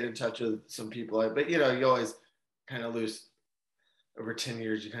 I stayed in touch with some people, but you know, you always kind of lose over 10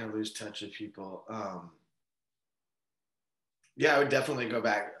 years. You kind of lose touch with people. Yeah, I would definitely go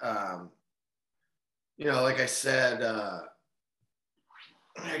back. You know, like I said, I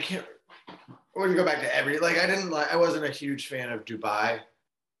wouldn't go back to I wasn't a huge fan of Dubai.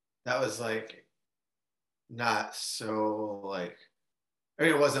 That was like not so like, I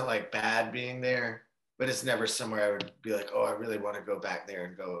mean, it wasn't like bad being there, but it's never somewhere I would be like, oh, I really want to go back there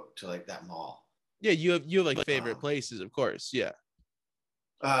and go to like that mall. Yeah, you have like favorite places, of course. Yeah.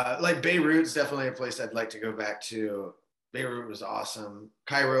 Like Beirut's definitely a place I'd like to go back to. Beirut was awesome.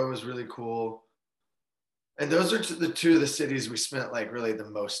 Cairo was really cool. And those are the 2 of the cities we spent like really the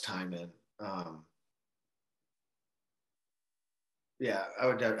most time in. Yeah, I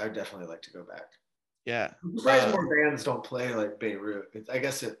would definitely like to go back. Yeah. I'm surprised more bands don't play like Beirut. I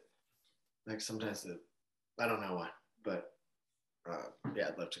guess it like sometimes I don't know why, but yeah,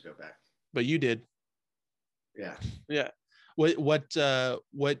 I'd love to go back. But you did. Yeah. Yeah. What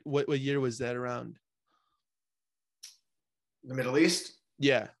year was that around? The Middle East?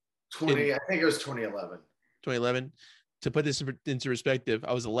 Yeah. I think it was 2011. 2011. To put this into perspective,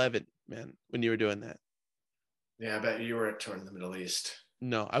 I was 11, man, when you were doing that. Yeah, I bet you were touring the Middle East.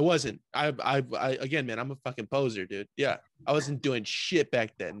 No, I wasn't. I again, man, I'm a fucking poser, dude. Yeah, I wasn't doing shit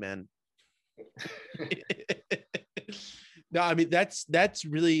back then, man. No, I mean that's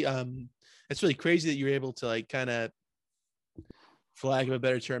really crazy that you're able to like kind of, for lack of a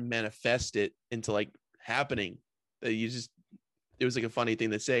better term, manifest it into like happening. That it was like a funny thing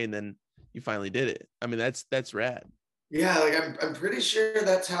to say, and then you finally did it. I mean, that's rad. Yeah, like I'm pretty sure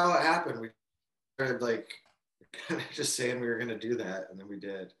that's how it happened. We started like kind of just saying we were gonna do that, and then we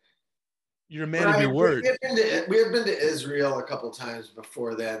did. You're a man of Right. your word. We had been to Israel a couple times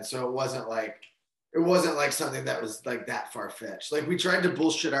before then, so it wasn't like something that was like that far fetched. Like we tried to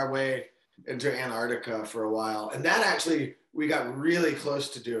bullshit our way into Antarctica for a while, and that actually we got really close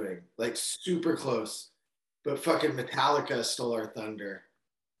to doing, like super close. But fucking Metallica stole our thunder.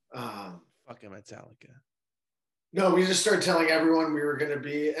 Fucking Metallica. No, we just started telling everyone we were going to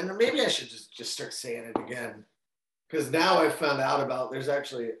be, and maybe I should just start saying it again, because now I found out about there's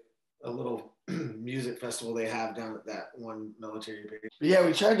actually a little music festival they have down at that one military base. But yeah,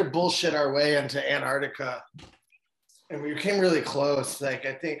 we tried to bullshit our way into Antarctica, and we came really close. Like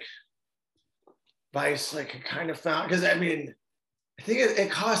I think Vice like kind of found, because I mean I think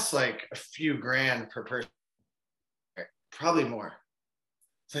it costs like a few grand per person, probably more.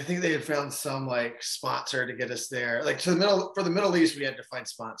 So I think they had found some like sponsor to get us there. Like for the Middle East, we had to find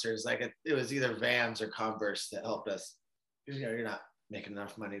sponsors. Like it was either Vans or Converse that helped us, because you're not making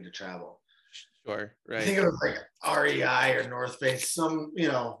enough money to travel. Sure, right. I think it was like REI or North Face, some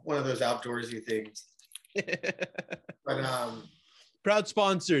one of those outdoorsy things. But proud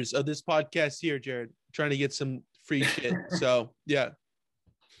sponsors of this podcast here, Jared. Trying to get some free shit. So yeah,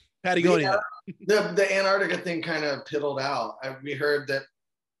 Patagonia. The Antarctica thing kind of piddled out. We heard that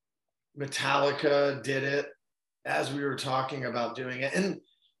Metallica did it as we were talking about doing it, and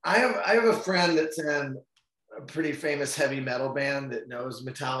I have a friend that's in a pretty famous heavy metal band that knows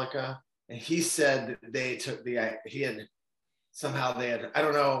Metallica, and he said that they took I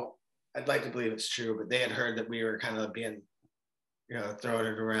don't know, I'd like to believe it's true, but they had heard that we were kind of being throwing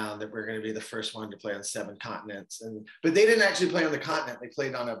it around, that we're going to be the first one to play on 7 continents, but they didn't actually play on the continent. They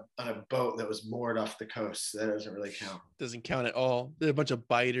played on a boat that was moored off the coast. So that doesn't really count. Doesn't count at all. They're a bunch of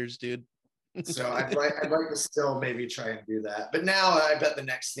biters, dude. So I'd like to still maybe try and do that. But now I bet the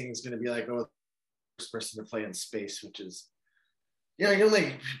next thing is going to be like, first person to play in space, which is, you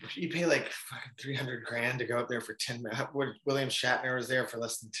pay like fucking 300 grand to go up there for 10 minutes. William Shatner was there for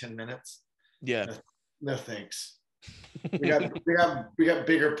less than 10 minutes. Yeah. No thanks. We got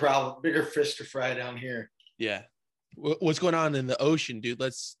bigger fish to fry down here. Yeah. What's going on in the ocean, dude?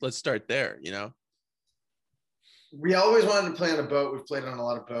 Let's start there. We always wanted to play on a boat. We've played on a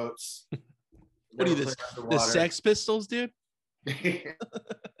lot of boats. What are you, the Sex Pistols, dude? We've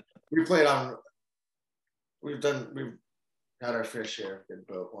had our fair share of good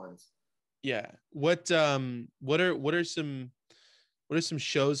boat ones. Yeah. What are some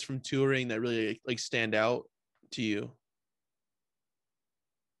shows from touring that really like stand out to you?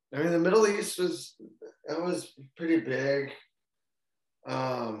 I mean, the Middle East was pretty big.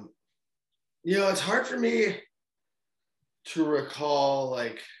 It's hard for me to recall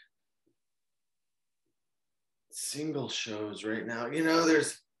like single shows right now.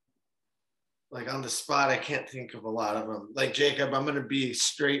 There's like on the spot, I can't think of a lot of them. Like Jacob, I'm going to be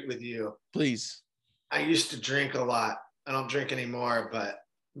straight with you. Please. I used to drink a lot. I don't drink anymore, but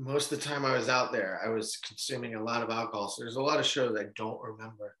most of the time I was out there, I was consuming a lot of alcohol. So there's a lot of shows I don't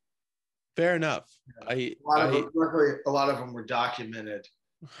remember. Fair enough. Luckily, a lot of them were documented.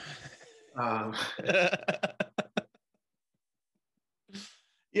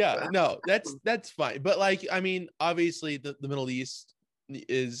 Yeah, no, that's fine. But like, I mean, obviously the Middle East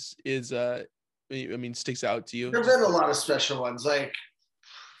is sticks out to you. There's been a lot of special ones. Like,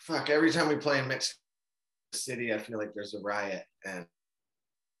 fuck, every time we play in Mexico City, I feel like there's a riot, and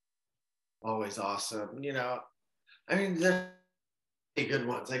always awesome. I mean, there's good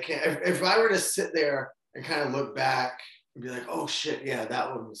ones. I can't. If I were to sit there and kind of look back and be like, oh shit, yeah, that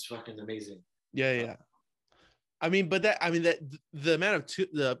one was fucking amazing. Yeah. I mean, but the amount of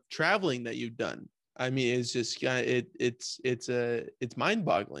the traveling that you've done, I mean, is just it's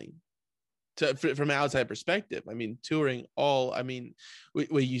mind-boggling from an outside perspective. I mean, touring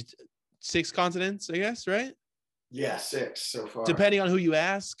we used 6 continents, I guess, right? Yeah, 6 so far. Depending on who you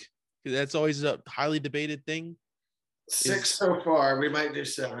ask, because that's always a highly debated thing. 6 so far. We might do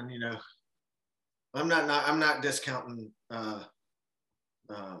 7. I'm not discounting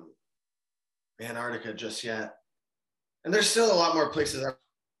Antarctica just yet. And there's still a lot more places I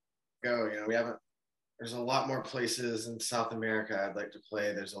go. There's a lot more places in South America I'd like to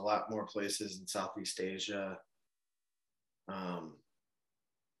play. There's a lot more places in Southeast Asia.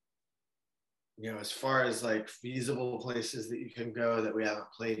 As far as like feasible places that you can go that we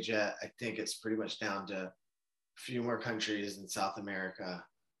haven't played yet, I think it's pretty much down to a few more countries in South America, a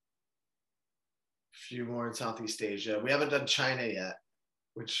few more in Southeast Asia. We haven't done China yet,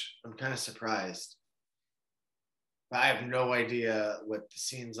 which I'm kind of surprised. I have no idea what the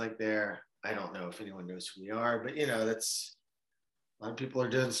scene's like there. I don't know if anyone knows who we are, but you know, that's a lot of people are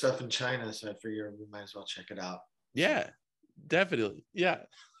doing stuff in China, so I figure we might as well check it out. Yeah, definitely. Yeah.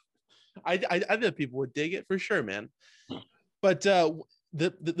 I think people would dig it for sure, man. But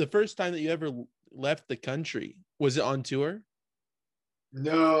the first time that you ever left the country, was it on tour?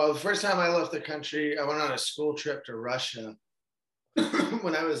 No, the first time I left the country, I went on a school trip to Russia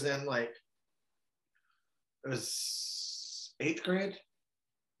when I was in like, it was eighth grade.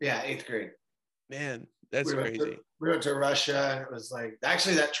 Yeah, eighth grade. Man, that's we went crazy. to, we went to Russia, and it was like,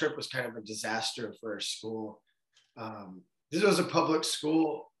 actually that trip was kind of a disaster for our school. This was a public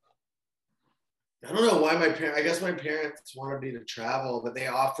school. I don't know why I guess my parents wanted me to travel, but they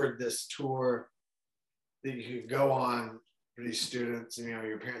offered this tour that you could go on for these students, and you know,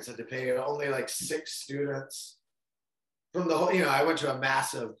 your parents had to pay. Only like 6 students from the whole, you know, I went to a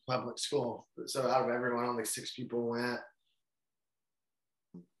massive public school, so out of everyone, only 6 people went.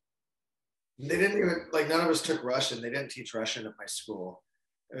 They didn't even, like, none of us took Russian. They didn't teach Russian at my school.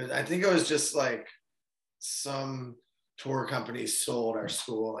 I think it was just like some tour companies sold our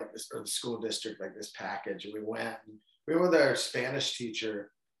school like this, or the school district, like this package, and we went with our Spanish teacher,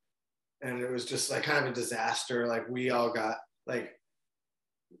 and it was just like kind of a disaster. Like, we all got like,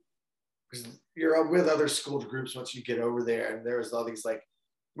 because you're with other school groups once you get over there, and there was all these like,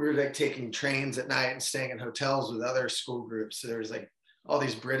 we were like taking trains at night and staying in hotels with other school groups. So there was like all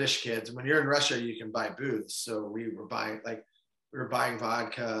these British kids, and when you're in Russia you can buy booze, so we were buying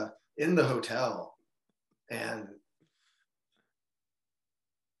vodka in the hotel. And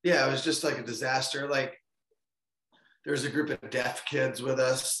yeah, it was just like a disaster. Like, there's a group of deaf kids with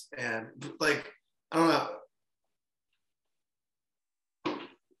us, and like, I don't know,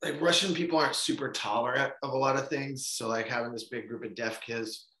 like Russian people aren't super tolerant of a lot of things. So like having this big group of deaf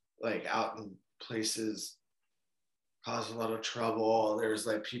kids like out in places caused a lot of trouble. There's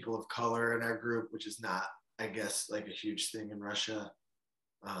like people of color in our group, which is not, I guess, like a huge thing in Russia.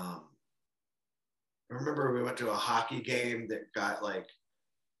 I remember we went to a hockey game that got like,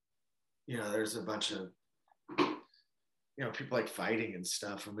 you know, there's a bunch of, you know, people like fighting and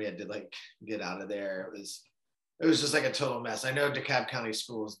stuff, and we had to like get out of there. It was just like a total mess. I know DeKalb County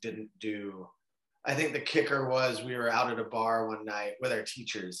schools didn't do, I think the kicker was we were out at a bar one night with our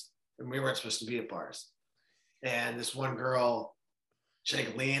teachers, and we weren't supposed to be at bars. And this one girl, she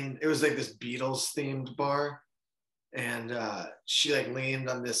like leaned, it was like this Beatles themed bar. And she like leaned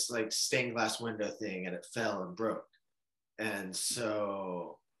on this like stained glass window thing, and it fell and broke. And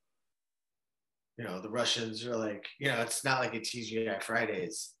so, you know, the Russians are like, you know, it's not like a TGI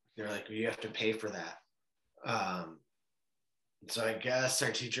Fridays. They're like, you have to pay for that. So I guess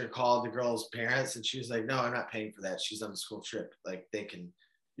our teacher called the girl's parents, and she was like, no, I'm not paying for that. She's on a school trip. Like,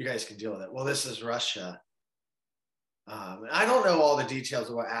 you guys can deal with it. Well, this is Russia. I don't know all the details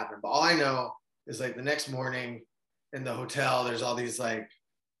of what happened, but all I know is like the next morning in the hotel, there's all these like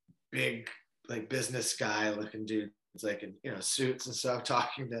big, like business guy looking dudes, like in, you know, suits and stuff,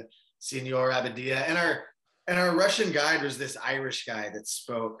 talking to Senor Abadia. And our Russian guide was this Irish guy that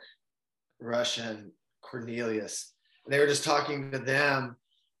spoke Russian, Cornelius. And they were just talking to them.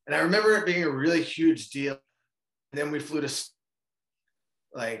 And I remember it being a really huge deal. And then we flew to,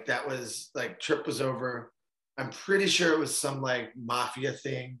 like, that was like, trip was over. I'm pretty sure it was some like mafia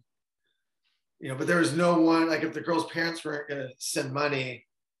thing, you know, but there was no one, like, if the girl's parents weren't going to send money,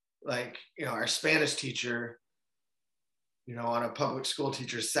 like, you know, our Spanish teacher, you know, on a public school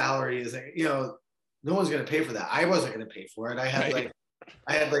teacher's salary is like, you know, no one's going to pay for that. I wasn't going to pay for it. I had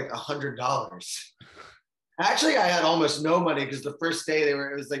like $100. Actually, I had almost no money because the first day it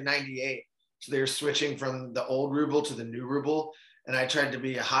was like 98. So they were switching from the old ruble to the new ruble. And I tried to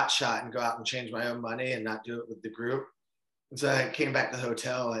be a hot shot and go out and change my own money and not do it with the group. And so I came back to the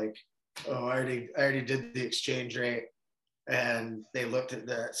hotel like, oh, I already did the exchange rate. And they looked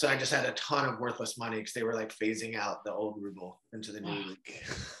at so I just had a ton of worthless money because they were like phasing out the old ruble into the new ruble.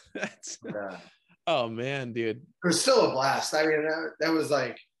 That's, oh man, dude. It was still a blast. I mean,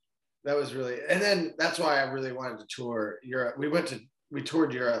 that was really, and then that's why I really wanted to tour Europe. We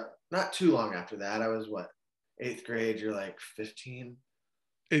toured Europe not too long after that. I was what, 8th grade, you're like 15.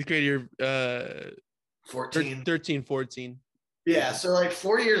 8th grade, you're 14. 13, 14. Yeah, so like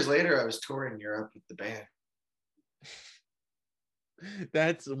 4 years later, I was touring Europe with the band.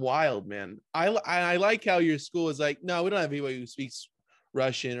 That's wild, man. I like how your school is like, no, we don't have anybody who speaks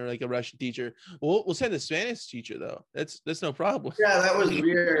Russian or like a Russian teacher. We'll send a Spanish teacher though. That's no problem. Yeah, that was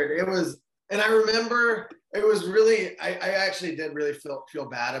weird. It was, and I remember it was really, I actually did really feel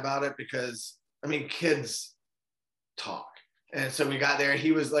bad about it because, I mean, kids talk. And so we got there,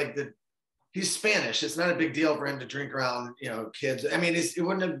 he was like he's Spanish. It's not a big deal for him to drink around, kids. I mean, it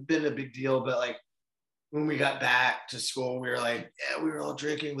wouldn't have been a big deal, but like when we got back to school, we were like, yeah, we were all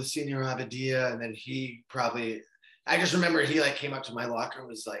drinking with Senor Abadia. And then I just remember he like came up to my locker and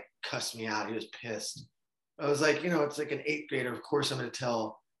was like, cussed me out. He was pissed. I was like, it's like an 8th grader. Of course,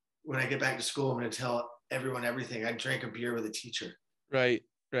 when I get back to school, I'm going to tell everyone everything. I drank a beer with a teacher. Right.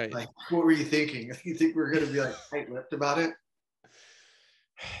 Like, what were you thinking? You think we're going to be like tight-lipped about it?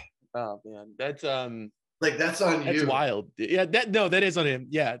 Oh man, that's like that's on that's you. wild. Yeah, that is on him.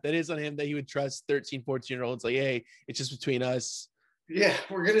 Yeah, that is on him that he would trust 13, 14-year-olds. Like, hey, it's just between us. Yeah,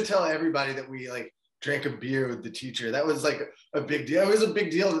 we're going to tell everybody that we like drank a beer with the teacher. That was like a big deal. It was a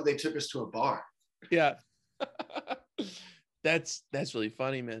big deal that they took us to a bar. Yeah. That's really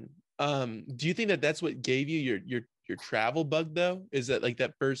funny, man. Do you think that that's what gave you your travel bug though? Is that like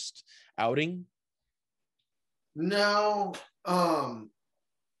that first outing? No.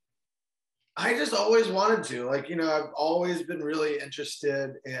 I just always wanted to. Like, I've always been really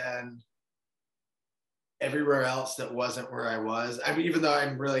interested in everywhere else that wasn't where I was. I mean, even though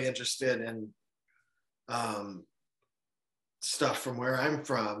I'm really interested in stuff from where I'm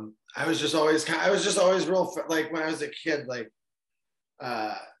from, I was just always real, like when I was a kid, like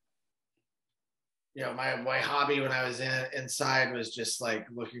my hobby when I was inside was just like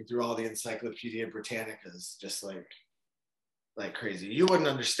looking through all the Encyclopedia Britannicas, just like crazy. You wouldn't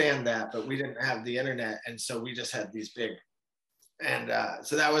understand that, but we didn't have the internet, and so we just had these big, and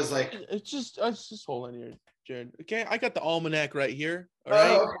so that was like it's just hold on here, Jared. Okay, I got the almanac right here. All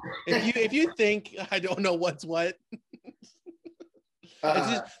right. Oh, okay. If you think I don't know what's what,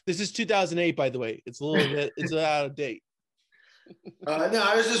 this is 2008, by the way. It's a little bit out of date. No,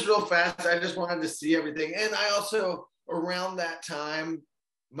 I was just real fast. I just wanted to see everything, and I also around that time,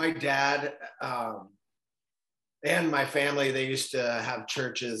 my dad and my family, they used to have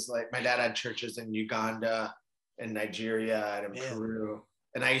churches. Like my dad had churches in Uganda and Nigeria and in Peru.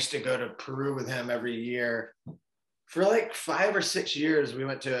 And I used to go to Peru with him every year for like 5 or 6 years. We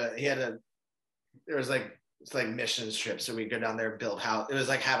went to, it's like missions trips. So we'd go down there and build house. It was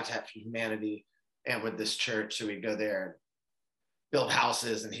like Habitat for Humanity and with this church. So we'd go there and build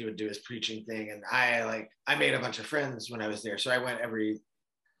houses and he would do his preaching thing. And I made a bunch of friends when I was there. So I went every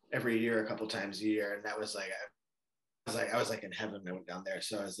year, a couple times a year. And that was like, I was like in heaven. I went down there.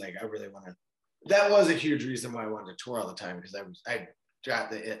 So I was like, I really want to, that was a huge reason why I wanted to tour all the time. Because I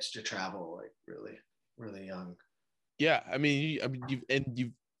got the itch to travel like really, really young. Yeah. I mean,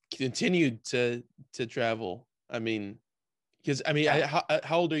 you've continued to travel. I mean, because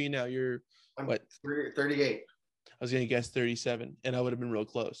how old are you now? I'm what? 38. I was going to guess 37 and I would have been real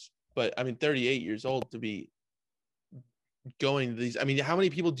close, but I mean, 38 years old to be going to these. I mean, how many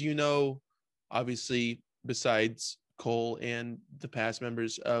people do you know, obviously, besides Cole and the past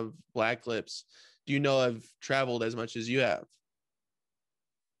members of Black Lips, do you know have traveled as much as you have?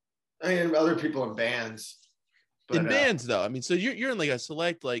 I mean, other people in bands. But, in bands, though. I mean, so you're in like a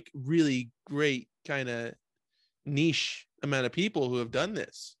select, like really great kind of niche amount of people who have done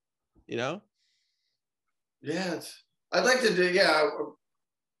this, Yeah. I'd like to do, yeah.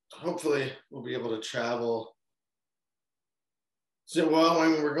 Hopefully we'll be able to travel. So, well, I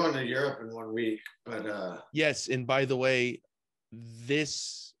mean, we're going to Europe in 1 week, but yes. And by the way,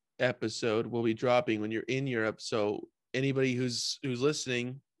 this episode will be dropping when you're in Europe. So anybody who's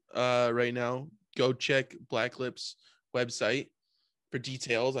listening right now, go check Black Lips website for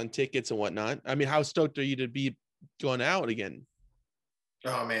details on tickets and whatnot. I mean, how stoked are you to be going out again?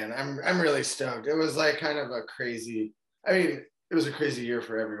 Oh man, I'm really stoked. It was like kind of a crazy, it was a crazy year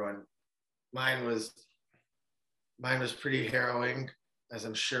for everyone. Mine was pretty harrowing, as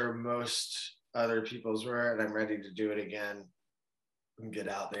I'm sure most other people's were, and I'm ready to do it again and get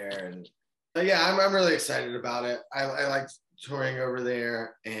out there. And yeah, I'm really excited about it. I liked touring over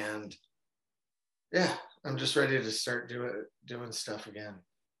there, and yeah, I'm just ready to start doing stuff again.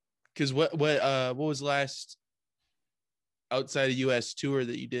 Because what was the last outside of US tour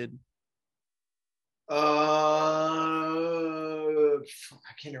that you did? I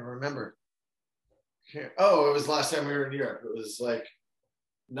can't even remember. It was last time we were in Europe. It was like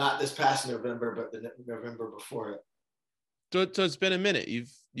not this past November, but the November before it. So it's been a minute.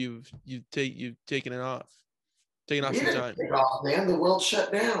 You've taken it off. Taking off some time. Take off, man. The world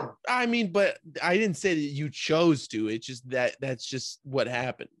shut down. I mean, but I didn't say that you chose to. It's just that's just what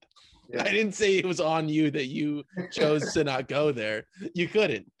happened. Yeah. I didn't say it was on you that you chose to not go there. You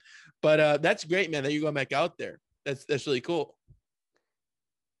couldn't. But that's great, man, that you're going back out there. That's really cool.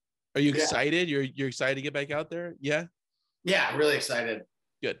 Are you excited? You're excited to get back out there? Yeah. Yeah, really excited.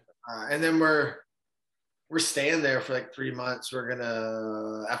 Good. And then we're we're staying there for like 3 months.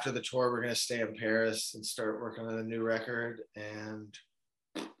 After the tour, we're gonna stay in Paris and start working on a new record and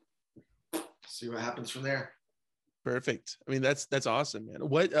see what happens from there. Perfect. I mean, that's awesome, man.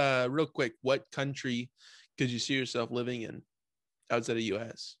 What real quick, what country could you see yourself living in outside of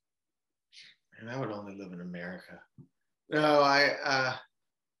US? And I would only live in America. No,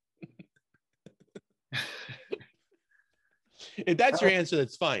 If that's your answer,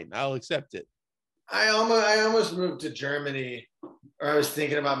 that's fine. I'll accept it. I almost moved to Germany, or I was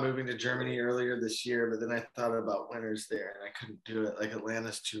thinking about moving to Germany earlier this year, but then I thought about winters there and I couldn't do it. Like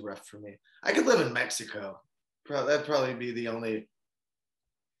Atlanta's too rough for me. I could live in Mexico. That'd probably be the only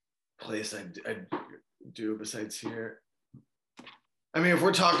place I'd do besides here. I mean, if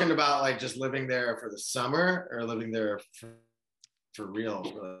we're talking about like just living there for the summer or living there for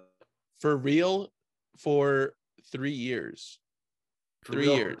real. For real, for 3 years. For 3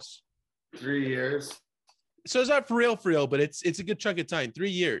 real, years. 3 years. So it's not for real, but it's a good chunk of time. 3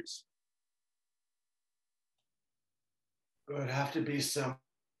 years. It would have to be somewhere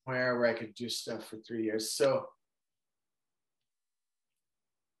where I could do stuff for 3 years. So,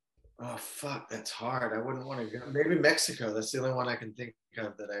 oh fuck, that's hard. I wouldn't want to go. Maybe Mexico. That's the only one I can think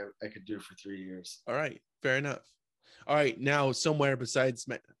of that I could do for 3 years. All right, fair enough. All right, now somewhere besides.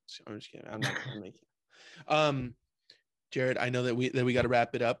 I'm just kidding. I'm not gonna make it. Jared, I know that we got to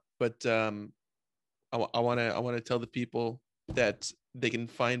wrap it up, but I want to tell the people that they can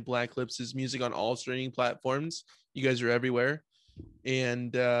find Black Lips' music on all streaming platforms. You guys are everywhere,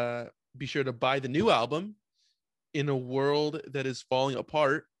 and be sure to buy the new album, In a World That Is Falling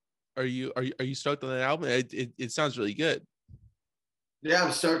Apart. Are you stoked on that album? It sounds really good. Yeah,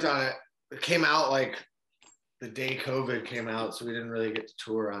 I'm stoked on it. It came out like the day COVID came out, so we didn't really get to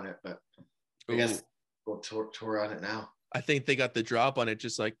tour on it, but I guess we'll tour on it now. I think they got the drop on it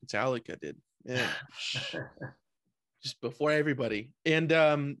just like Metallica did. Yeah. Just before everybody. And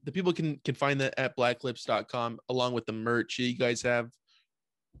the people can find that at blacklips.com along with the merch you guys have,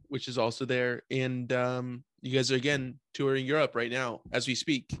 which is also there. And you guys are again touring Europe right now as we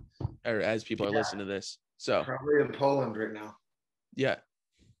speak, or as people are listening to this. So probably in Poland right now. Yeah.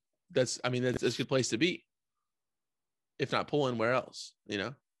 That's a good place to be. If not Poland, where else? You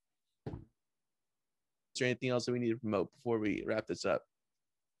know? Is there anything else that we need to promote before we wrap this up?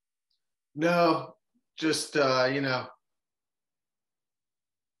 No, just thank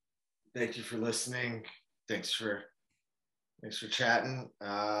you for listening. Thanks for chatting.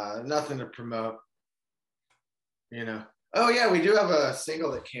 Nothing to promote. Oh yeah, we do have a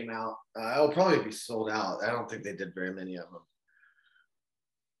single that came out. It'll probably be sold out. I don't think they did very many of them.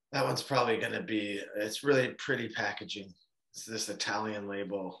 That one's probably gonna be. It's really pretty packaging. It's this Italian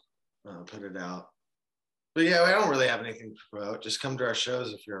label put it out. But yeah, I don't really have anything to promote. Just come to our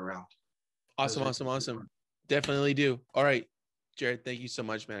shows if you're around. Awesome. Definitely do. All right, Jared, thank you so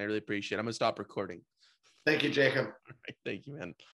much, man. I really appreciate it. I'm going to stop recording. Thank you, Jacob. All right, thank you, man.